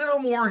a little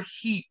more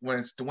heat when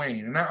it's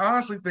Dwayne. And I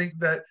honestly think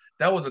that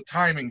was a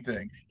timing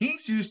thing.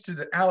 He's used to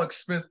the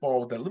Alex Smith ball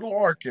with that little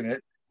arc in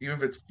it. Even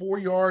if it's 4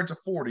 yards or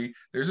 40,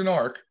 there's an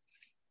arc.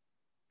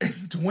 And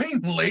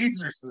Dwayne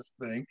lasers this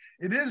thing.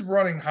 It is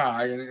running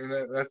high,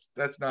 and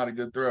that's not a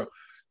good throw.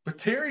 But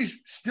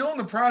Terry's still in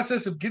the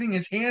process of getting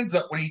his hands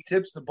up when he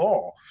tips the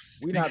ball.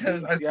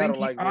 Because I think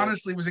he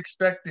honestly was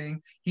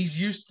expecting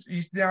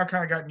he's now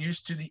kind of gotten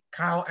used to the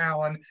Kyle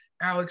Allen,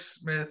 Alex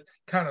Smith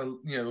kind of,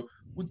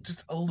 with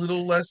just a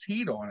little less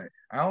heat on it.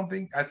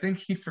 I think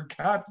he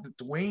forgot that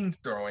Dwayne's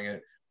throwing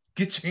it.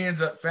 Get your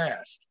hands up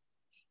fast.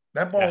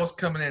 That ball was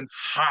coming in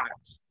hot.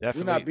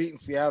 Definitely. We're not beating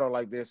Seattle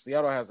like this.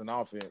 Seattle has an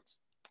offense.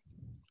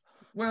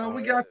 Well,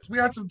 we got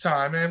some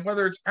time, man.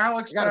 Whether it's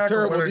Alex back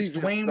or whether it's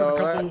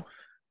Dwayne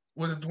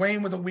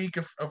Dwayne with a week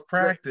of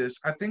practice,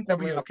 I think we'll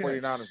be okay.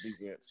 49ers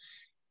defense.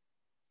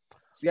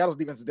 Seattle's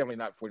defense is definitely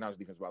not 49ers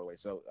defense, by the way.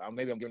 So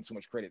maybe I'm giving too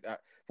much credit.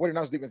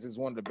 49ers defense is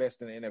one of the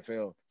best in the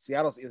NFL.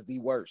 Seattle's is the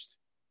worst.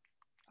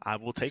 I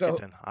will take it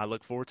then. I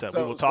look forward to it.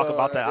 We will talk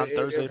about that on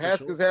Thursday. If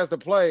Haskins has to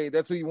play,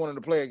 that's who you want him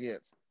to play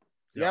against.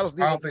 Seattle's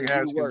defense I don't think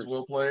Haskins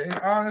will play.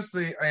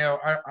 Honestly,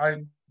 I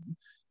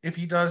if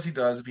he does, he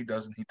does. If he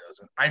doesn't, he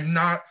doesn't.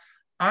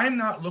 I'm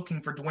not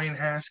looking for Dwayne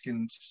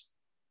Haskins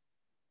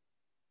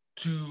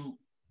to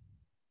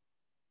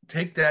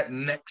take that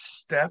next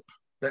step,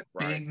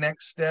 big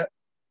next step,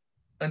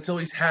 until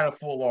he's had a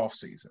full off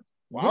season.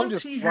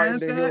 Once he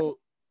has that,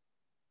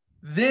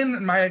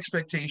 then my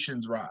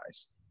expectations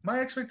rise. My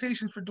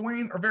expectations for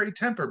Dwayne are very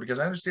tempered because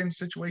I understand the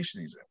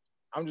situation he's in.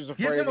 I'm just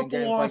afraid in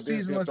games like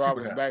this, he'll throw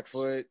with the back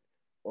foot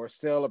or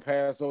sell a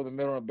pass over the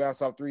middle and bounce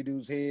off 3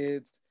 dudes'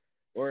 heads.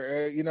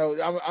 Or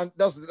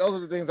those are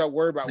the things I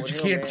worry about. But you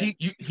can't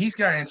teach. He's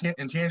got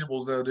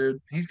intangibles though,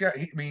 dude.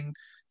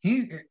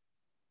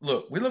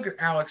 Look, we look at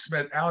Alex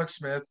Smith. Alex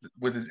Smith,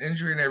 with his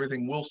injury and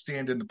everything, will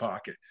stand in the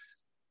pocket.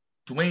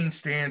 Dwayne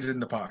stands in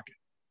the pocket.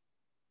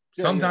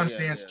 Sometimes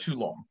stands too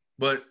long,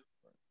 but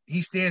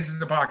he stands in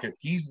the pocket.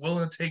 He's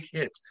willing to take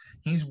hits.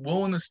 He's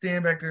willing to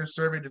stand back there and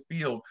survey the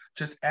field.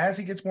 Just as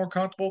he gets more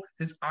comfortable,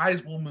 his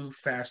eyes will move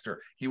faster.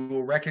 He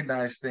will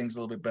recognize things a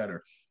little bit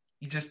better.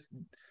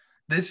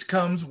 This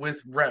comes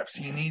with reps.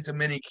 He needs a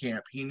mini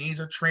camp. He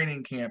needs a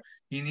training camp.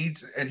 It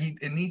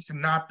needs to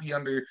not be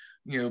under,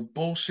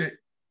 bullshit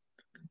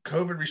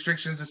COVID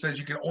restrictions that says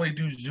you can only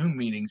do Zoom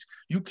meetings.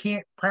 You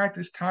can't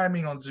practice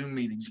timing on Zoom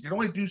meetings. You can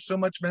only do so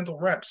much mental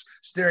reps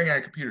staring at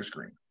a computer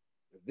screen.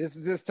 If this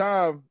is his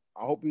time,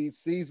 I hope he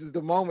seizes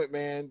the moment,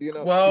 man.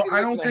 Well,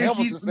 I don't think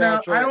he's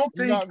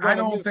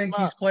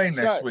playing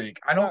next week.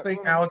 I don't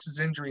think Alex's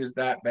injury is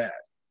that bad.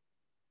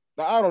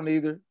 No, I don't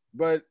either.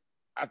 But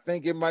I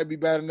think it might be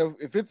bad enough.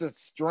 If it's a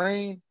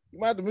strain, you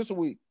might have to miss a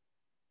week.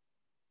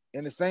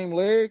 In the same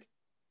leg,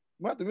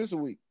 you might have to miss a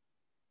week.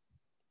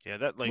 Yeah,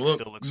 that lane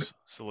Look,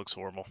 still looks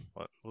horrible,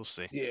 but we'll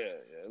see. Yeah.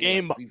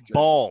 Game like beef jerky.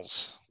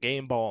 balls.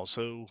 Game balls.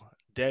 So,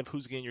 Dev,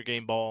 who's getting your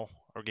game ball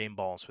or game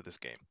balls for this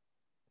game?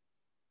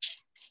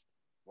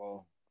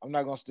 Well, I'm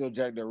not gonna steal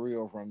Jack Del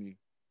Rio from you.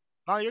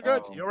 No, you're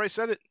good. You already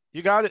said it.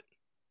 You got it.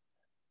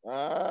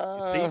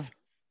 I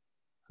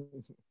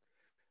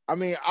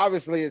mean,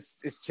 obviously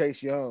it's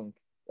Chase Young.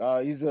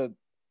 He's a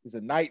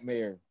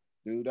nightmare,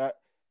 dude.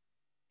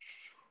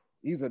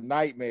 He's a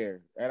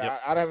nightmare, and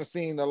Yep. I haven't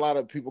seen a lot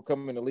of people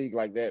come in the league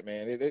like that,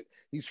 man.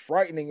 He's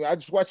frightening. I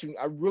just watch him.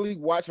 I really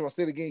watch him. I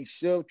said again, he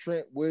shoved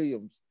Trent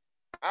Williams,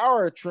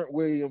 our Trent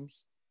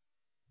Williams,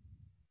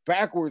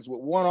 backwards with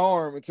one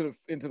arm into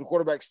the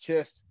quarterback's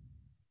chest,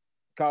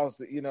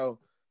 caused an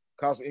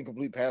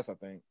incomplete pass, I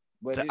think.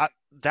 But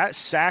that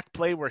sack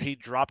play where he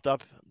dropped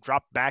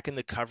back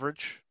into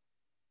coverage,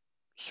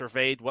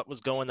 surveyed what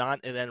was going on,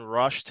 and then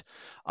rushed.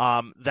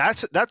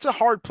 That's a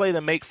hard play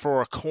to make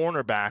for a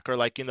cornerback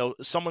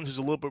or someone who's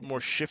a little bit more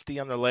shifty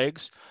on their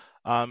legs.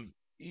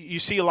 You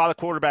see a lot of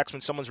quarterbacks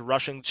when someone's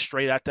rushing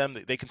straight at them,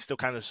 they can still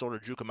kind of sort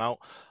of juke them out.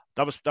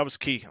 That was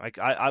key. Like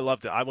I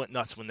loved it. I went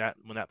nuts when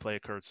that play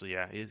occurred. So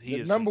yeah, he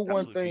is number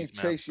one thing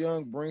beast, Chase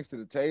Young brings to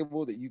the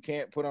table that you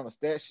can't put on a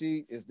stat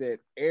sheet is that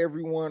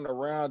everyone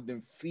around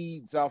him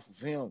feeds off of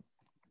him.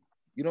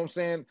 You know what I'm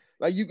saying?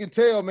 Like you can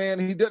tell, man,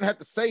 he doesn't have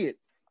to say it.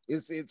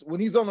 It's when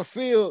he's on the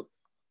field.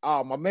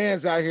 Oh, my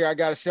man's out here. I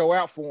got to show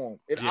out for him.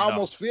 It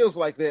almost feels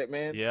like that,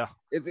 man. Yeah.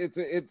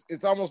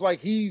 It's almost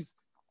like he's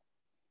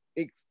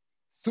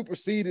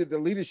superseded the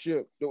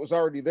leadership that was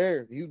already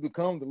there. He's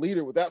become the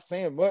leader without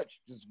saying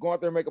much. Just go out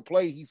there and make a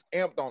play. He's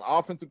amped on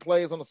offensive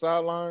plays on the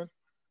sideline.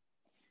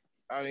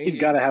 I mean, he's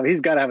got to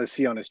have a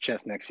C on his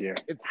chest next year.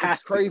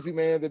 It's crazy,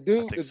 man. The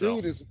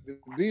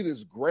dude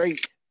is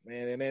great,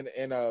 man.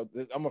 And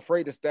I'm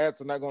afraid the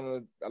stats are not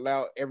going to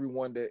allow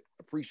everyone to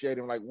appreciate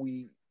him like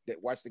we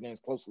that watch the games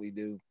closely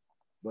do.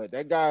 But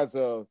that guy's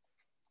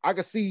I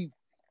can see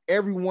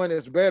everyone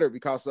is better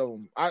because of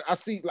him. I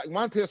see like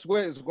Montez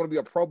Sweat is going to be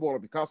a Pro Bowler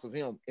because of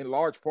him in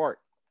large part.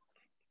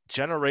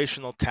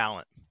 Generational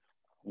talent,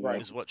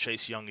 right, is what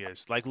Chase Young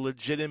is. Like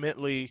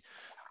legitimately,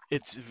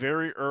 it's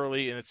very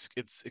early and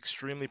it's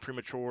extremely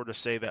premature to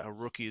say that a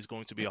rookie is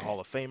going to be a Hall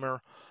of Famer.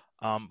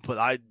 But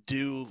I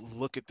do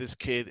look at this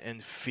kid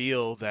and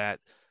feel that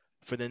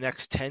for the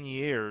next 10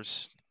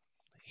 years,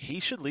 he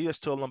should lead us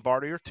to a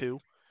Lombardi or two.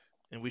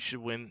 And we should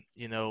win.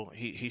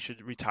 He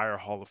should retire a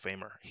Hall of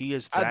Famer. He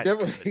is that.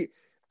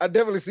 I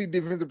definitely see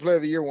Defensive Player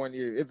of the Year one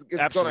year. It's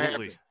going to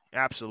happen.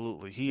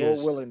 Absolutely. He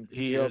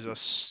is a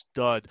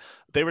stud.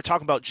 They were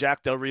talking about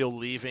Jack Del Rio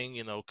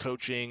leaving,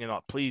 coaching, and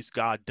all. Please,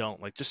 God,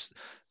 don't. Like, just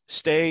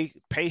stay,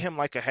 pay him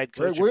like a head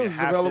coach. Greg Williams is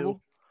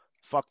available.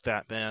 Fuck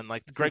that, man.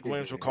 Like, Greg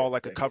Williams will call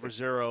like a cover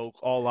zero,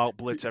 all-out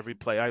blitz every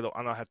play. I don't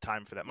have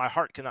time for that. My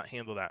heart cannot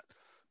handle that.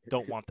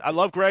 Don't want that. I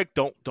love Greg.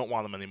 Don't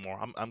want him anymore.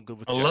 I'm good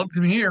with Jack. I loved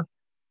him here.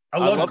 I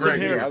loved Greg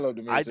here. I loved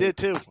him here. I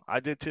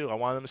did too. I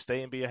wanted him to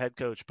stay and be a head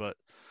coach, but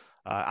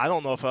I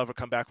don't know if I'll ever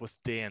come back with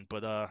Dan,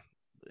 but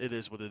it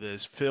is what it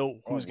is. Phil,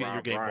 who's getting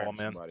your game ball,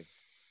 man?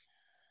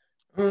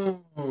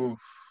 Ooh.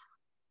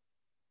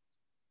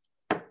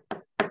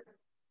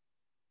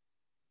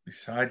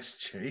 Besides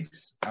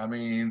Chase, I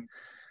mean,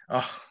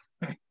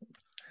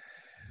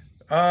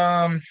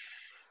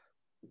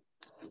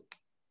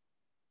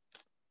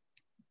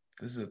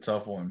 this is a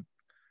tough one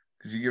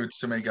because you give it to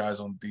so many guys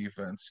on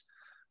defense.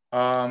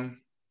 I'm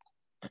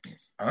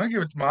gonna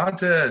give it to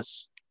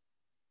Montez.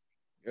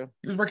 Yeah.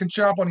 He was working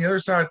chop on the other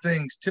side of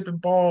things, tipping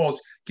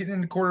balls, getting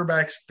in the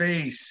quarterback's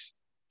face,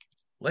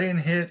 laying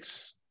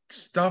hits,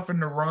 stuffing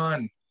the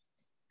run.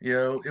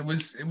 It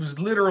was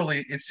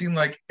literally, it seemed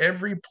like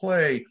every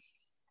play.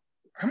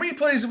 How many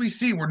plays do we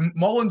see where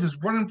Mullins is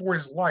running for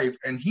his life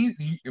and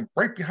he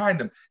right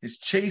behind him is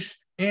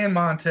Chase and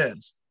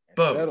Montez?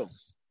 Both.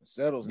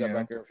 Settles got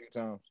back there a few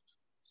times.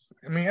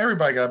 I mean,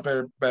 everybody got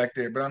better back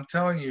there, but I'm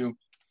telling you,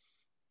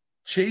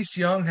 Chase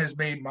Young has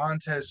made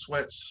Montez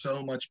Sweat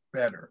so much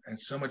better and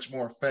so much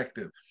more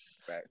effective.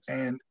 Facts.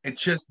 And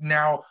it's just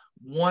now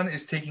one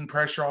is taking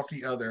pressure off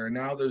the other. And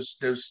now those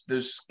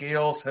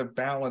scales have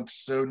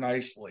balanced so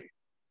nicely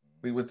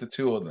with the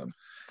two of them.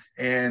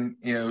 And,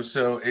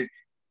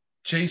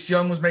 Chase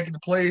Young was making the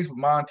plays, but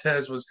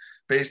Montez was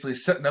basically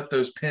setting up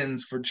those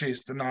pins for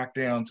Chase to knock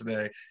down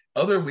today.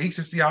 Other weeks,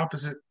 it's the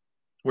opposite,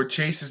 where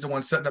Chase is the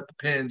one setting up the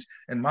pins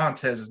and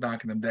Montez is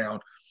knocking them down.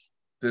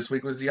 This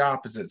week was the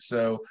opposite.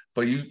 So,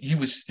 but he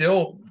was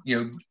still,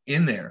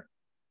 in there,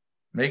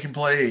 making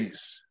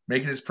plays,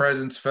 making his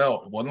presence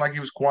felt. It wasn't like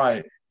he was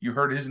quiet. You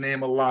heard his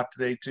name a lot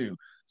today too.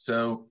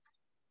 So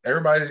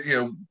everybody,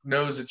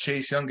 knows that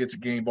Chase Young gets a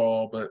game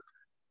ball, but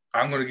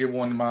I'm going to give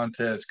one to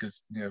Montez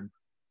because,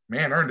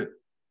 man earned it.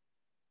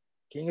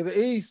 King of the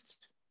East.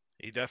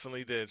 He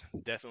definitely did.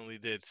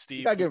 Steve,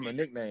 you got to give him a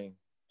nickname.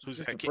 Who's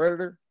the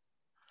Predator?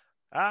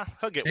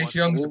 He'll get Chase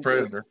one. Young's the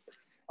Predator.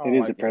 It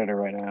is the Predator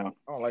right now.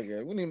 I don't like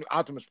it. We need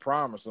Optimus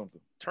Prime or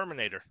something.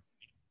 Terminator.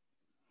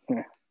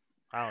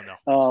 I don't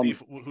know.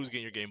 Steve, who's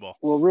getting your game ball?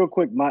 Well, real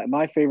quick,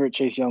 my favorite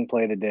Chase Young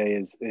play of the day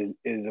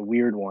is a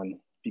weird one.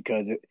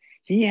 because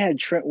he had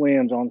Trent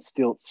Williams on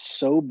stilts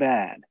so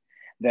bad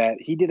that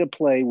he did a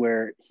play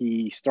where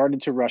he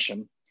started to rush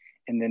him,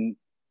 and then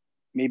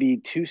maybe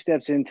 2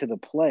 steps into the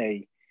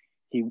play,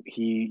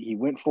 he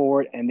went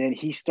forward, and then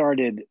he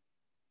started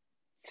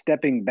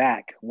stepping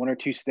back 1 or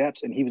 2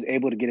 steps, and he was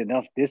able to get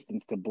enough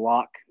distance to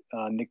block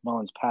Nick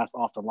Mullins' pass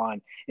off the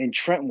line. And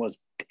Trent was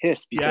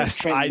pissed because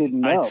Trent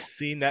didn't know. I'd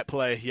seen that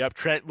play. Yep,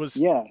 Trent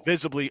was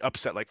visibly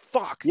upset, like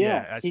fuck. He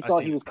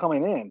thought he was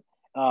coming in.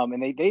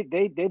 And they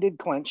did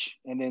clinch,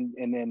 and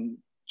then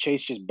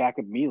Chase just backed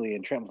up immediately,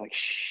 and Trent was like,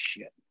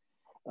 shit.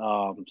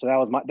 So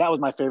that was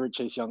my favorite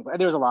Chase Young.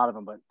 There's a lot of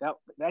them, but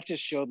that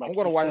just showed like I'm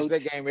gonna watch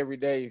that game every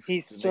day.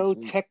 He's so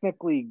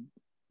technically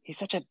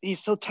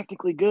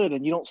good,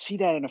 and you don't see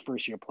that in a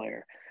first year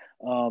player.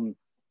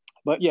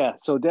 But yeah,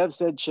 so Dev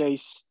said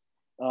Chase,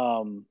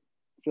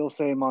 Phil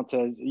saying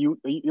Montez.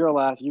 You're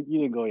allowed. You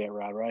didn't go yet,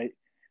 Rod, right?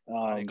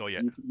 I didn't go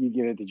yet. You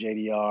give it to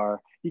JDR.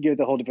 You give it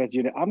the whole defense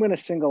unit. I'm going to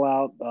single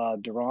out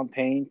Daron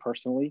Payne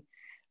personally.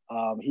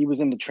 He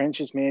was in the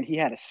trenches, man. He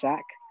had a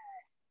sack.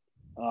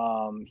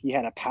 He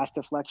had a pass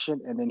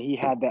deflection, and then he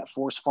had that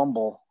forced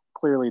fumble,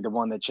 clearly the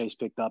one that Chase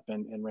picked up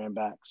and ran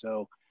back.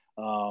 So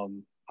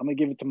I'm going to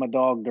give it to my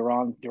dog,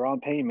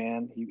 Daron Payne,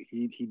 man.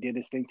 He did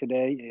his thing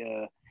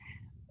today.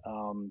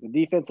 The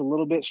defense a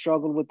little bit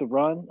struggled with the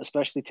run,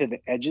 especially to the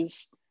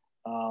edges.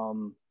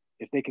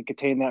 If they could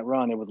contain that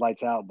run, it was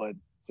lights out. But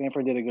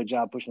Sanford did a good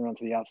job pushing the run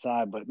to the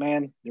outside. But,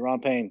 man,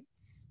 Daron Payne,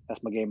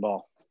 that's my game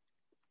ball.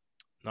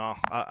 No,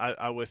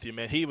 I'm with you,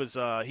 man. He was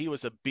a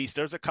beast.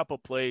 There's a couple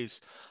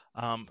plays.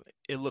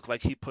 It looked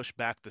like he pushed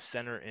back the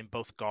center and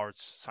both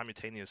guards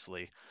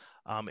simultaneously,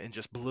 and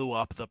just blew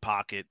up the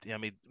pocket. I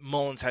mean,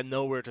 Mullins had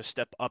nowhere to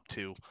step up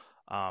to.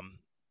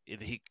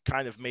 He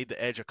kind of made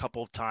the edge a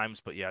couple of times,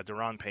 but yeah,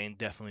 Daron Payne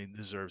definitely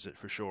deserves it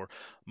for sure.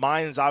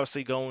 Mine is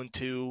obviously going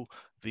to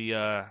the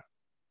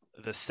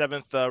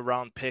 7th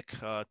round pick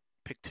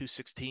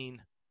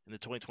 216 in the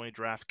 2020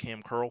 draft,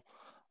 Cam Curl.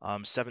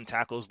 7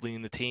 tackles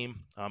leading the team.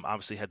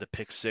 Obviously had the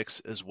pick 6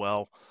 as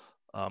well.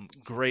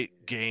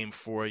 Great game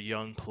for a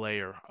young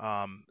player.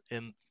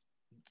 And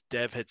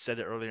Dev had said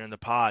it earlier in the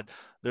pod,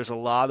 there's a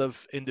lot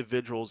of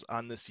individuals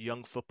on this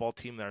young football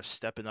team that are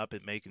stepping up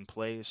and making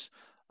plays.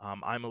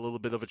 I'm a little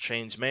bit of a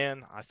changed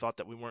man. I thought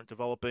that we weren't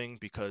developing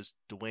because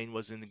Dwayne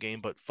was in the game,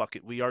 but fuck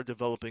it. We are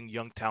developing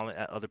young talent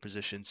at other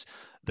positions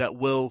that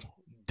will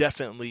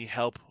definitely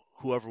help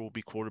whoever will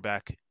be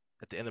quarterback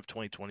at the end of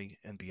 2020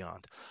 and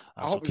beyond.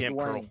 So Cam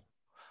Curl.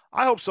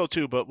 I hope so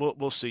too, but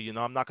we'll see. You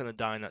know, I'm not going to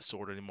die in that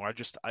sword anymore.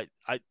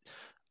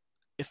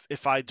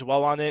 If I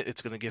dwell on it,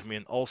 it's going to give me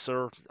an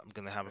ulcer. I'm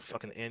going to have a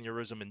fucking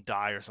aneurysm and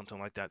die or something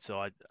like that. So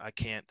I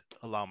can't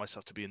allow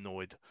myself to be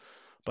annoyed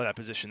by that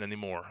position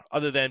anymore.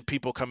 Other than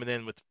people coming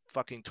in with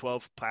fucking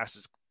 12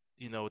 passes,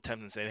 you know,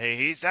 attempting saying, hey,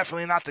 he's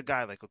definitely not the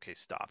guy. Like, okay,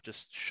 stop.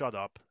 Just shut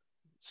up.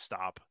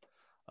 Stop.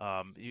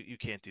 You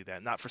can't do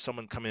that. Not for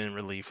someone coming in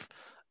relief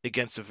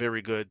against a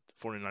very good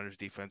 49ers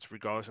defense,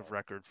 regardless of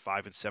record,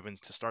 5-7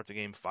 to start the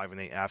game,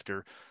 5-8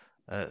 after.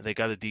 They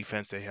got a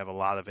defense. They have a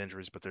lot of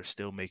injuries, but they're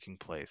still making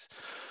plays.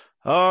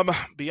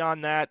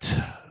 Beyond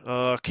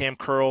that, Cam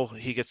Curl,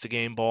 he gets the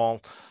game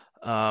ball.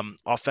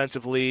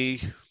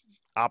 Offensively,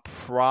 I'll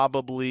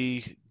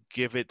probably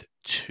give it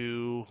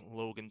to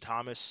Logan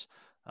Thomas.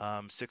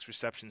 6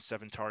 receptions,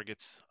 7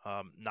 targets.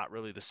 Not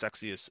really the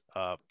sexiest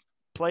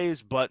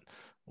plays, but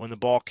when the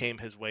ball came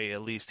his way,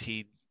 at least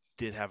he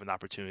did have an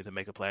opportunity to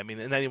make a play. I mean,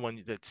 and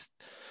anyone that's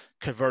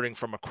converting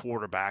from a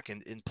quarterback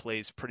and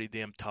plays pretty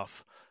damn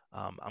tough,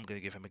 I'm going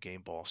to give him a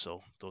game ball.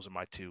 So those are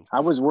my 2. I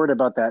was worried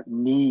about that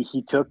knee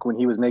he took when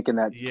he was making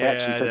that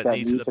catch. He took that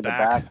knee to the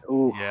back.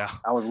 Ooh, yeah.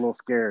 I was a little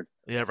scared.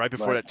 Yeah, right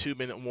before that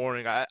 2-minute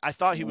warning. I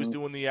thought he was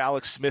doing the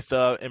Alex Smith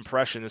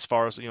impression as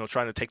far as, you know,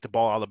 trying to take the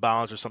ball out of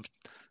bounds or some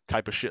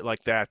type of shit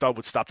like that. I thought it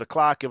would stop the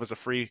clock, give us a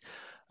free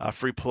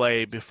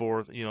play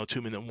before, you know,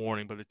 2-minute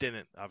warning, but it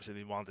didn't. Obviously,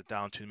 they wound it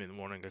down. 2-minute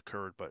warning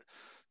occurred, but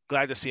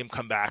glad to see him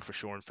come back for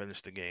sure and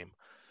finish the game.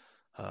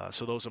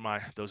 So those are my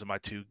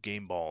 2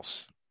 game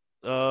balls.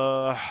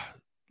 I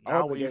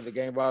hope they gave the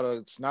game ball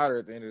to Snyder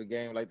at the end of the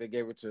game, like they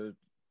gave it to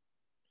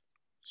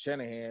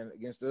Shanahan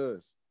against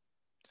us.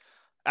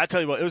 I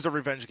tell you what, it was a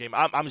revenge game.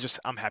 I'm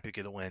happy to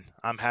get a win.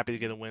 I'm happy to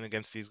get a win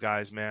against these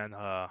guys, man.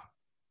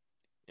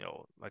 You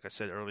know, like I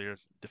said earlier,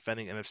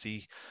 defending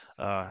NFC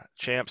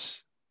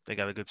champs. They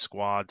got a good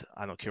squad.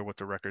 I don't care what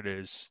the record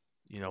is.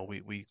 You know,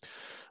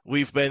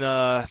 we've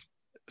been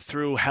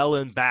through hell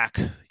and back.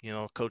 You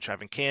know, coach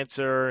having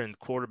cancer and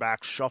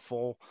quarterback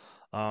shuffle.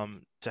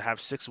 To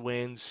have 6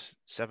 wins,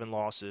 7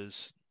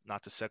 losses,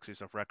 not the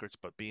sexiest of records,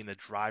 but be in the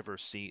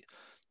driver's seat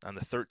on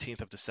the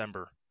 13th of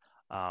December,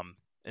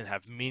 and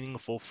have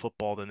meaningful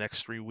football the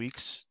next 3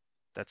 weeks.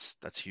 That's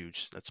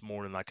huge. That's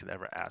more than I could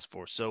ever ask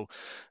for. So,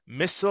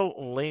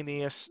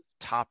 miscellaneous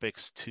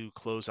topics to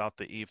close out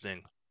the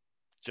evening.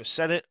 Just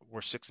said it. We're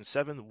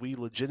 6-7. We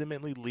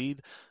legitimately lead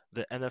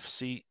the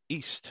NFC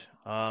East.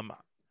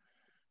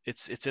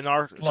 it's in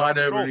our Slide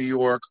over control. to New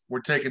York.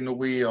 We're taking the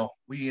wheel.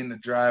 We in the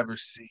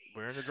driver's seat.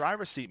 We're in the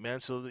driver's seat, man.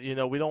 So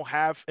we don't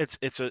have it's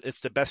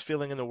the best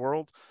feeling in the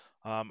world.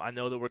 I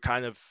know that we're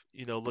kind of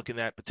looking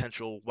at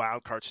potential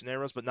wild card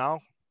scenarios, but now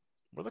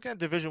we're looking at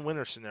division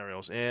winner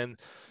scenarios. And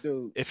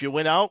Dude, if you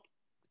win out,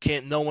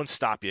 can't no one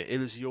stop you.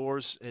 It is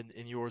yours and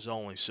yours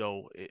only.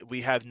 So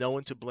we have no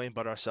one to blame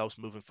but ourselves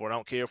moving forward. I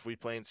don't care if we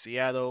play in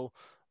Seattle,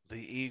 the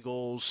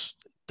Eagles,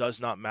 does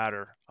not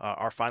matter.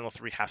 Our final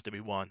three have to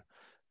be won,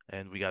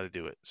 and we got to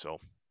do it. So,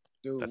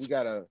 dude, we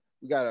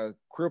got a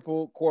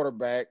crippled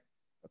quarterback,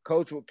 a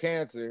coach with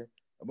cancer,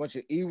 a bunch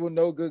of evil,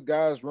 no good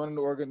guys running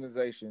the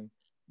organization,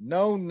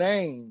 no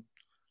name,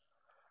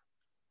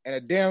 and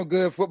a damn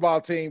good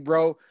football team,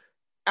 bro.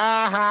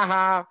 Ah ha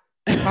ha.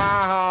 Ha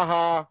ha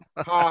ha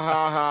ha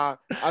ha ha.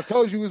 I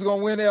told you we was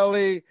gonna win,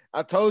 LA.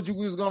 I told you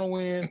we was gonna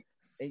win,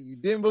 and you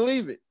didn't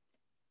believe it.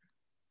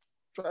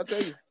 Try to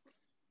tell you.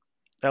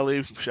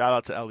 Ellie, shout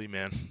out to Ellie,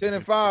 man.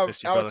 10-5.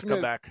 Missed you, Alex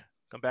brother. Smith.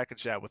 Come back and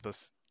chat with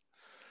us.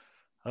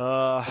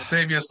 I'll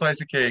save you a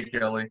slice of cake,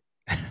 Ellie.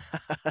 Hey,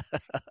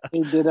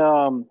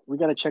 we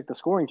got to check the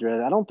scoring thread.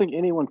 I don't think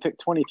anyone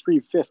picked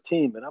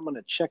 23-15, but I'm going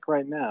to check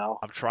right now.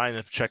 I'm trying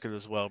to check it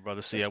as well,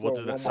 brother. So, yeah, we'll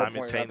do that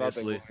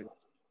simultaneously.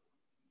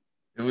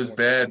 It was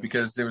bad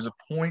because there was a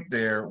point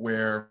there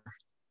where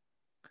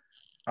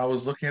I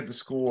was looking at the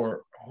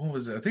score. What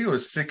was it? I think it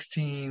was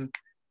 16.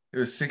 It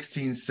was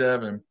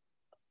 16-7.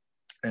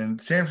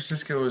 And San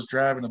Francisco was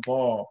driving the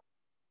ball.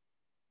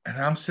 And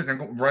I'm sitting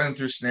there running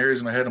through scenarios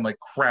in my head. I'm like,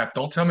 crap,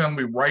 don't tell me I'm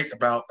going to be right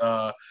about,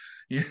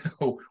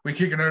 we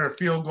kick another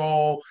field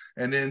goal,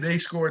 and then they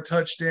score a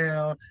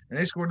touchdown, and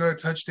they score another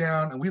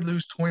touchdown, and we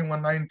lose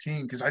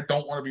 21-19 because I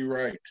don't want to be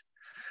right.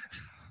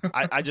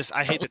 I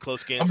hate the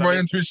close games. I'm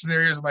running through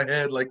scenarios in my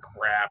head like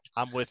crap.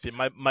 I'm with you.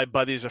 My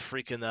buddy's a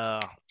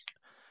freaking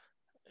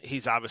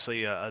he's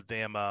obviously a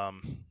damn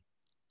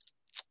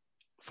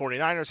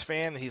 49ers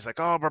fan. He's like,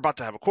 oh, we're about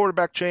to have a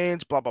quarterback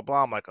change, blah blah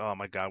blah. I'm like, oh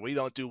my god, we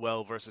don't do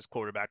well versus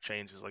quarterback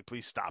changes. Like,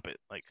 please stop it.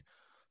 Like,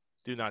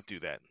 do not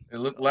do that.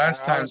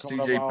 Last time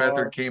CJ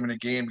Beathard came in a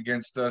game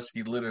against us,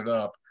 he lit it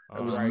up.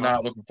 I was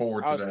not looking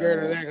forward to that. I was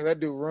scared of that because that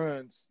dude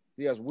runs.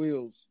 He has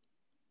wheels.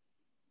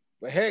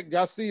 But heck,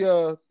 y'all see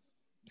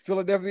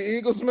Philadelphia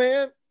Eagles,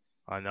 man?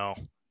 I know.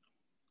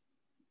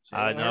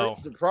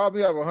 Hurts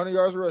probably have 100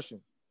 yards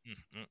rushing.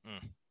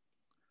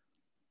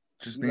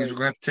 Just means we're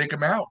going to have to take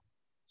him out.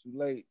 Too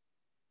late.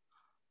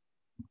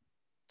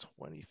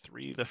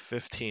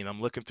 23-15.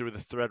 I'm looking through the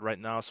thread right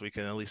now so we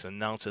can at least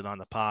announce it on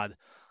the pod.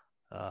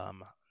 I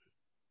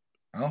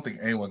don't think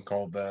anyone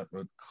called that,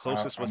 but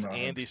closest was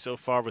Andy so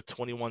far with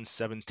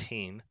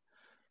 21-17.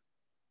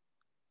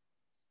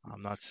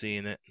 I'm not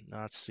seeing it.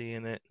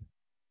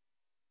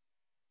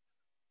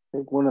 I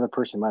think one other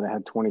person might have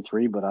had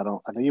 23, but I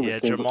think it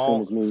was the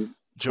same as me.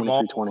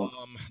 Jamal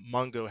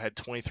Mungo had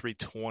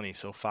 23-20,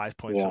 so 5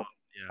 points off.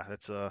 Yeah,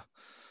 that's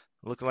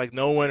looking like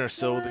no winner.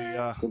 So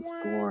the good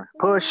score.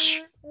 Push.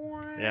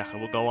 Yeah, it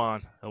will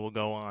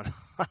go on.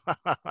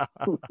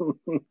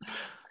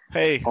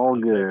 Hey, all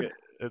good.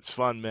 It's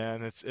fun,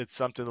 man. It's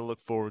something to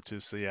look forward to.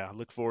 So yeah,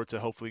 look forward to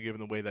hopefully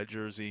giving away that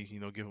jersey,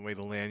 giving away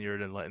the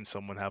lanyard and letting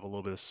someone have a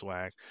little bit of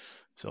swag.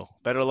 So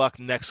better luck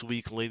next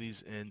week,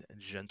 ladies and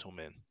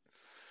gentlemen.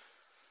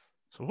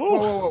 So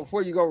whoa,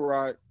 before you go,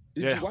 Rod,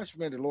 did you watch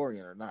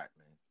Mandalorian or not,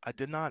 man? I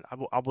did not. I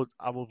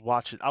will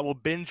watch it. I will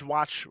binge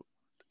watch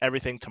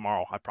everything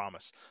tomorrow. I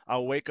promise.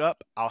 I'll wake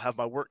up. I'll have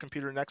my work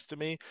computer next to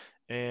me,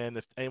 and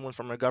if anyone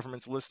from the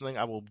government's listening,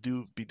 I will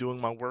be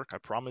doing my work. I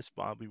promise.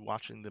 But I'll be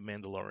watching The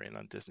Mandalorian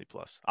on Disney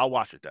Plus. I'll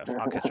watch it, Def.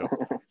 I'll catch up.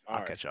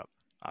 I'll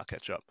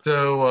catch up.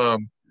 So,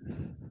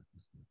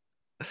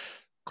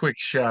 quick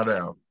shout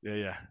out.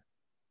 Yeah.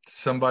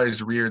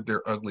 Somebody's reared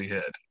their ugly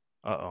head.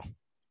 Uh-oh.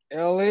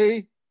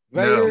 L.A.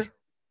 Vader? No.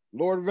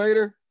 Lord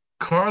Vader?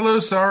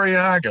 Carlos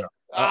Arriaga.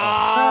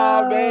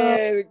 Ah,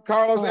 man.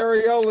 Carlos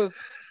Areolas.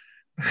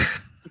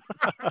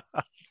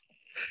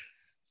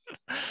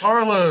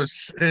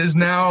 Carlos is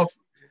now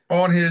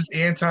on his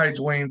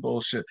anti-Dwayne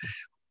bullshit.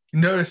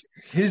 Notice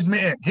his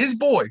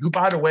boy, who,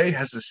 by the way,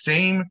 has the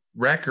same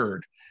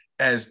record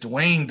as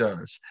Dwayne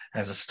does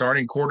as a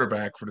starting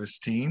quarterback for this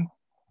team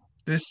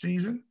this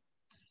season,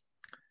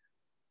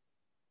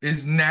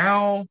 is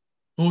now,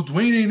 well,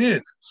 Dwayne ain't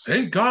it.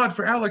 Thank God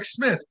for Alex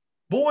Smith.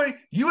 Boy,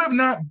 you have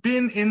not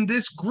been in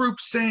this group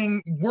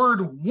saying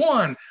word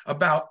one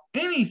about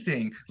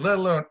anything, let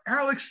alone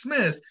Alex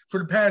Smith, for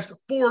the past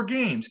 4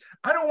 games.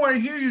 I don't want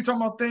to hear you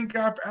talking about thank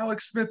God for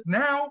Alex Smith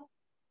now.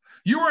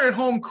 You were at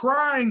home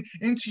crying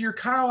into your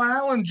Kyle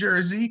Allen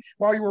jersey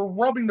while you were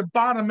rubbing the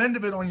bottom end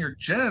of it on your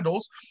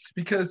genitals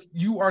because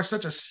you are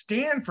such a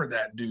stand for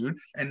that dude.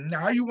 And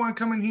now you want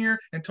to come in here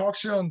and talk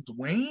shit on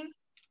Dwayne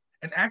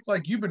and act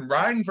like you've been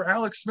riding for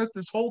Alex Smith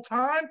this whole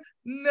time?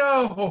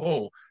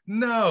 No.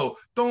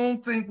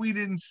 Don't think we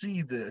didn't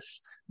see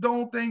this.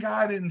 Don't think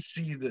I didn't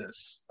see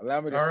this.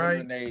 Allow me to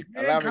serenade.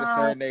 Allow me to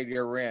serenade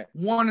your rant.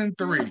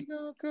 1-3.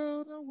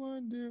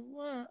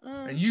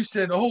 And you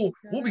said, oh,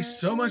 we'll be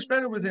so much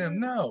better with him.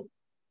 No.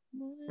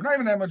 We're not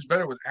even that much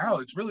better with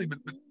Alex, really, but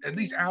at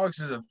least Alex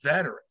is a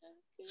veteran.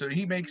 So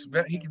he's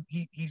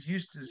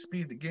used to the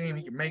speed of the game.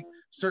 He can make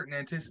certain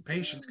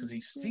anticipations because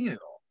he's seen it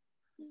all.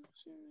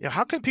 Yeah,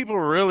 how can people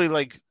really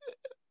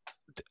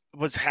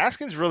was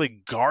Haskins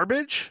really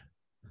garbage?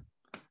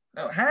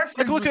 No,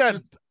 Haskins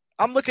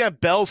I'm looking at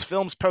Bell's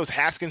Films post.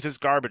 Haskins is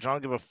garbage. I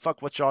don't give a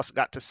fuck what y'all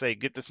got to say.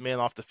 Get this man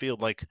off the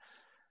field. He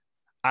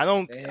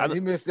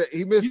missed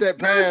that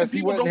pass.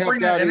 People don't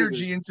bring that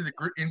energy into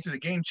the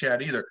game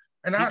chat either.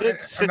 And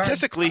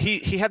statistically,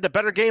 he had the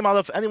better game out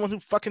of anyone who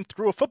fucking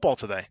threw a football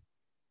today.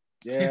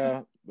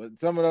 Yeah, but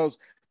some of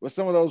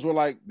those were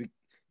like,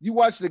 you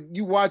watch it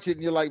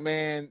and you're like,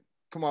 man,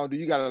 come on, dude,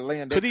 you got to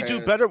land that Could he pass.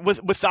 do better?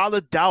 Without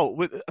a doubt.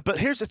 But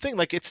here's the thing,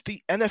 it's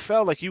the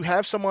NFL. You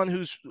have someone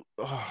who's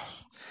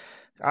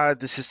I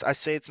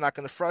say it's not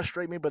going to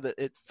frustrate me, but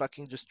it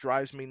fucking just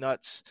drives me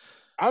nuts.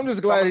 I'm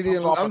just glad he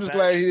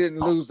didn't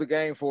lose the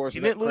game for us. He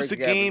didn't lose the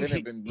game.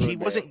 He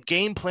wasn't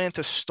game planned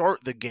to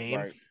start the game.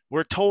 Right.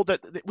 We're told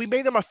that we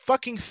made him a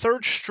fucking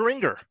third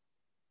stringer.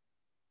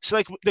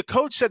 So the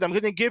coach said, I'm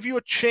going to give you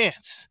a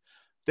chance.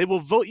 They will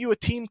vote you a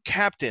team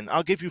captain.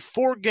 I'll give you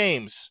 4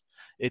 games.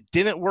 It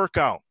didn't work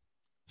out.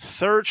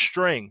 Third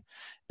string.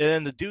 And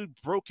then the dude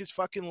broke his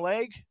fucking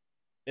leg.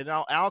 And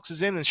now Alex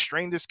is in and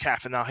strained his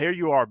calf. And now here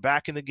you are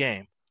back in the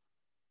game.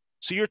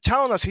 So you're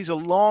telling us he's a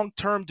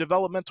long-term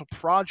developmental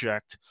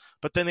project,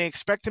 but then they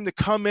expect him to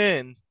come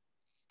in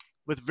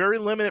with very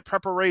limited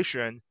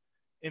preparation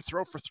and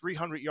throw for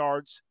 300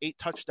 yards, 8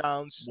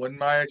 touchdowns. Wouldn't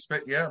my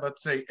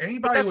let's say anybody.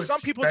 But that's some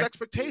people's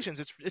expectations.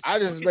 I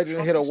just expected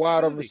to hit a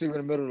wide open receiver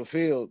in the middle of the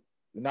field,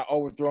 and not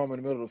overthrow him in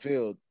the middle of the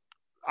field.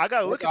 I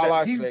gotta look at that.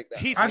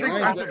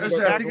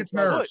 I think it's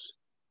nerves.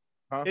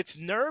 Huh? It's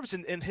nerves,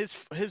 and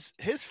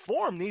his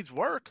form needs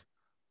work.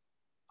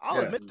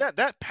 I'll admit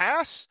that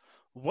pass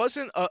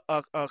wasn't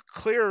a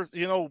clear,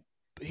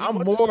 I'm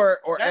more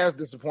as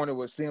disappointed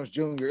with Sims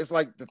Jr. It's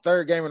like the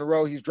third game in a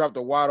row he's dropped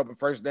a wide open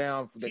first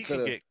down. He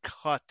could get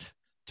cut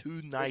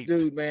tonight.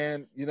 This dude,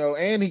 man,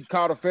 and he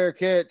caught a fair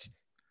catch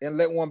and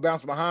let one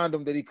bounce behind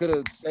him that he could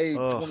have saved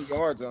 20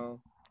 yards on.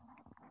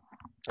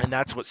 And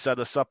that's what set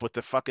us up with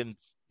the fucking,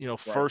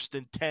 first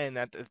and 10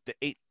 at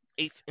the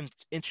eighth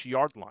inch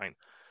yard line.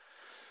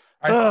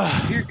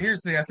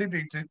 Here's the thing. I think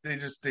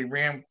they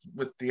ran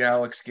with the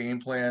Alex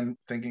game plan,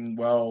 thinking,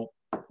 well,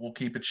 we'll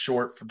keep it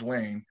short for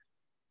Dwayne.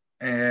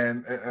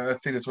 And I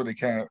think that's what they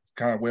kind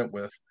of went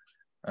with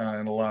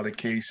in a lot of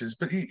cases.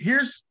 But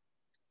here's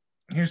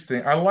the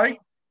thing. I like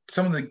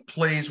some of the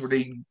plays where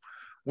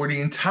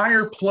the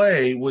entire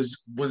play was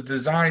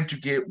designed to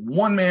get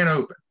one man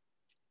open,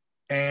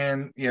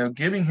 and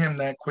giving him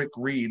that quick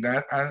read.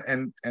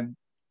 And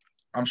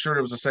I'm sure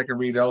there was a second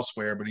read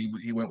elsewhere, but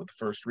he went with the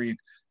first read.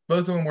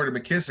 Both of them were to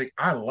McKissic.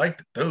 I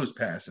liked those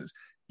passes.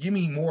 Give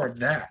me more of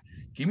that.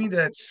 Give me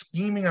that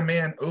scheming a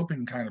man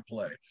open kind of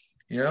play.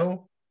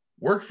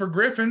 Worked for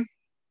Griffin,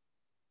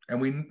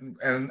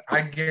 and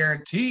I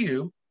guarantee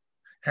you,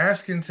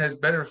 Haskins has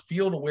better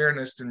field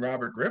awareness than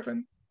Robert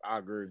Griffin. I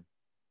agree.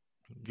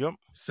 Yep.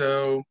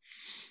 So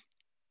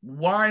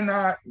why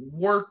not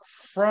work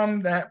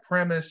from that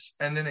premise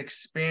and then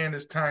expand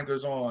as time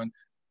goes on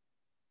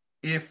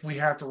if we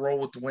have to roll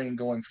with Dwayne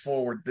going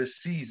forward this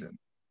season?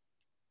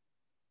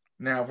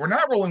 Now, if we're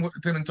not rolling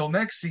with him until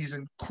next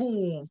season,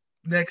 cool.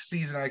 Next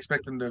season, I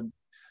expect them to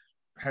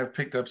have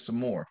picked up some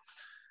more.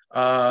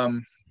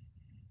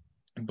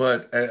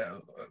 But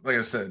like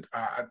I said,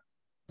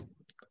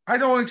 I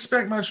don't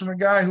expect much from a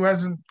guy who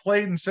hasn't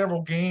played in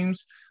several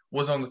games,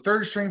 was on the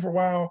third string for a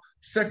while,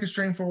 second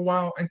string for a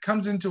while, and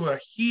comes into a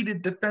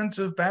heated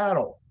defensive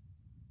battle.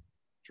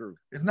 True.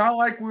 It's not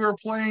like we were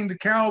playing the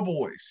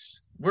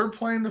Cowboys. We're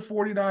playing the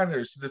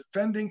 49ers,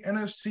 defending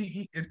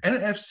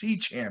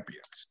NFC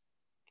champions.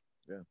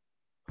 Yeah.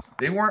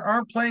 They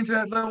aren't playing to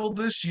that level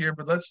this year,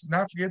 but let's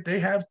not forget they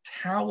have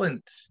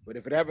talent. But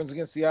if it happens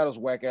against Seattle's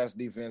whack-ass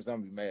defense,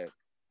 I'm going to be mad.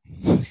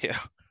 Yeah.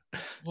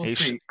 We'll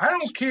see. I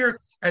don't care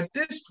at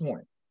this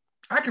point.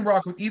 I can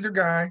rock with either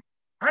guy.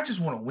 I just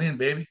want to win,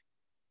 baby.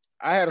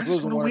 I had a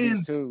feeling one of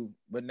these too,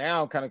 but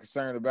now I'm kind of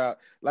concerned about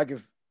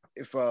if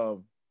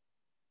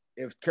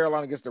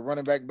Carolina gets the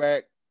running back,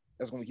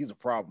 he's a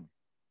problem.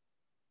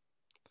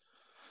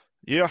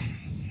 Yeah,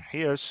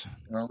 he is.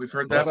 Well, we've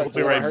heard that. We'll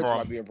be ready for him.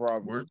 Might be a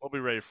problem. We'll be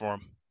ready for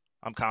him.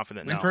 I'm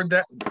confident now. We've heard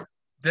that.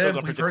 Dev,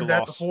 we've heard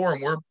that before,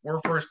 and we're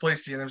first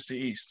place in the NFC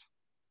East.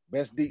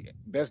 Best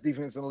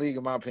defense in the league,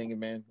 in my opinion,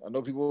 man. I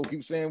know people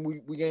keep saying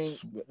we gained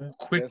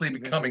quickly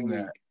becoming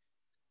that.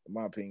 In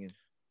my opinion.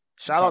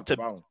 Shout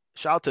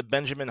out to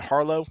Benjamin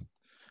Harlow.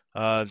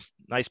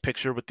 Nice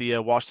picture with the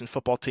Washington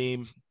football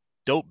team.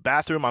 Dope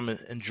bathroom. I'm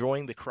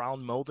enjoying the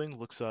crown molding.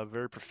 Looks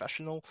very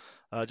professional.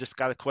 Just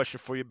got a question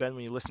for you, Ben.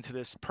 When you listen to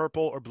this,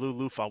 purple or blue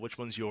loofah, which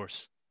one's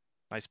yours?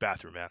 Nice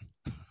bathroom, man.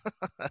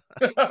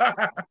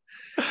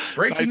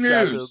 Breaking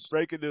news.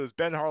 Breaking news.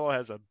 Ben Harlow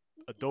has a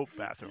dope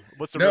bathroom.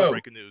 What's the real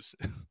breaking news?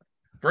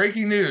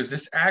 Breaking news.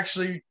 This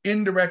actually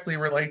indirectly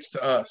relates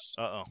to us.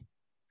 Uh-oh.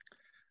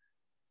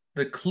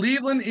 The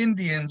Cleveland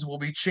Indians will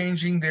be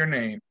changing their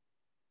name.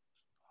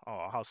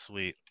 Oh, how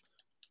sweet.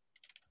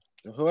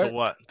 What? The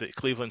what? The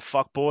Cleveland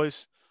fuck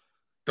boys?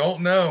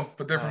 Don't know,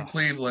 but they're from Oh.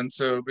 Cleveland,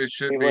 so it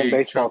should Cleveland be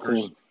baseball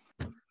chokers.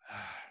 team.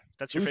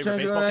 That's your Who's favorite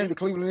changing baseball their name? team? The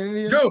Cleveland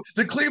Indians? Yo,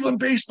 the Cleveland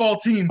baseball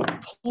team,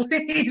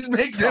 please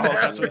make that Oh, that's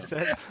happen. what he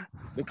said.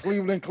 The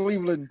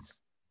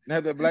Clevelands. And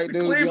have that black The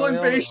dude be on Cleveland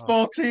the helmet.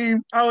 baseball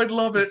team. I would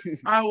love it.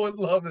 I would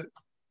love it.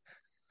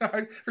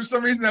 For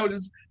some reason, that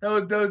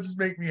would just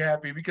make me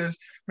happy because,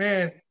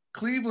 man,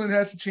 Cleveland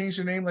has to change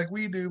their name like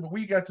we do, but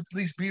we got to at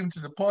least beat them to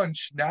the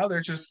punch. Now they're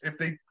just, if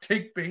they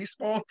take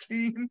baseball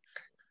team,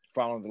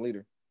 Following the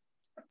leader.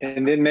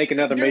 And then make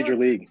another You know major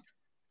what? league.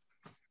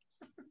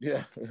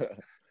 Yeah.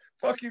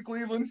 fuck you,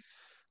 Cleveland.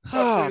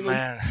 Oh, Cleveland.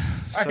 man.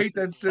 I hate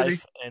that city.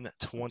 Life in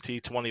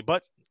 2020.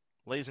 But,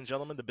 ladies and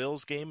gentlemen, the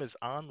Bills game is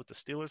on with the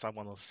Steelers. I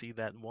want to see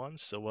that one.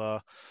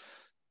 So,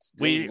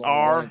 we Steelers going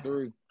are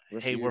 1-3.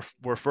 Rest hey, of the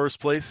we're first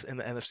place in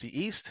the NFC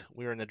East.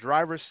 We're in the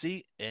driver's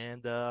seat.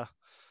 And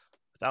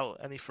without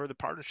any further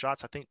partner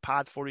shots, I think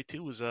Pod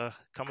 42 is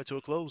coming to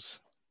a close.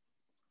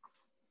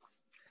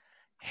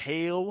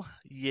 Hail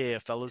yeah,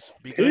 fellas.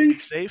 Be good. Be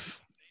Peace. safe.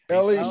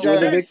 Ellie, Peace out. shout Enjoy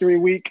the out. victory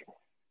week.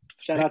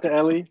 Shout out to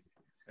Ellie.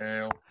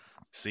 Hell.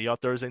 See y'all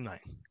Thursday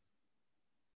night.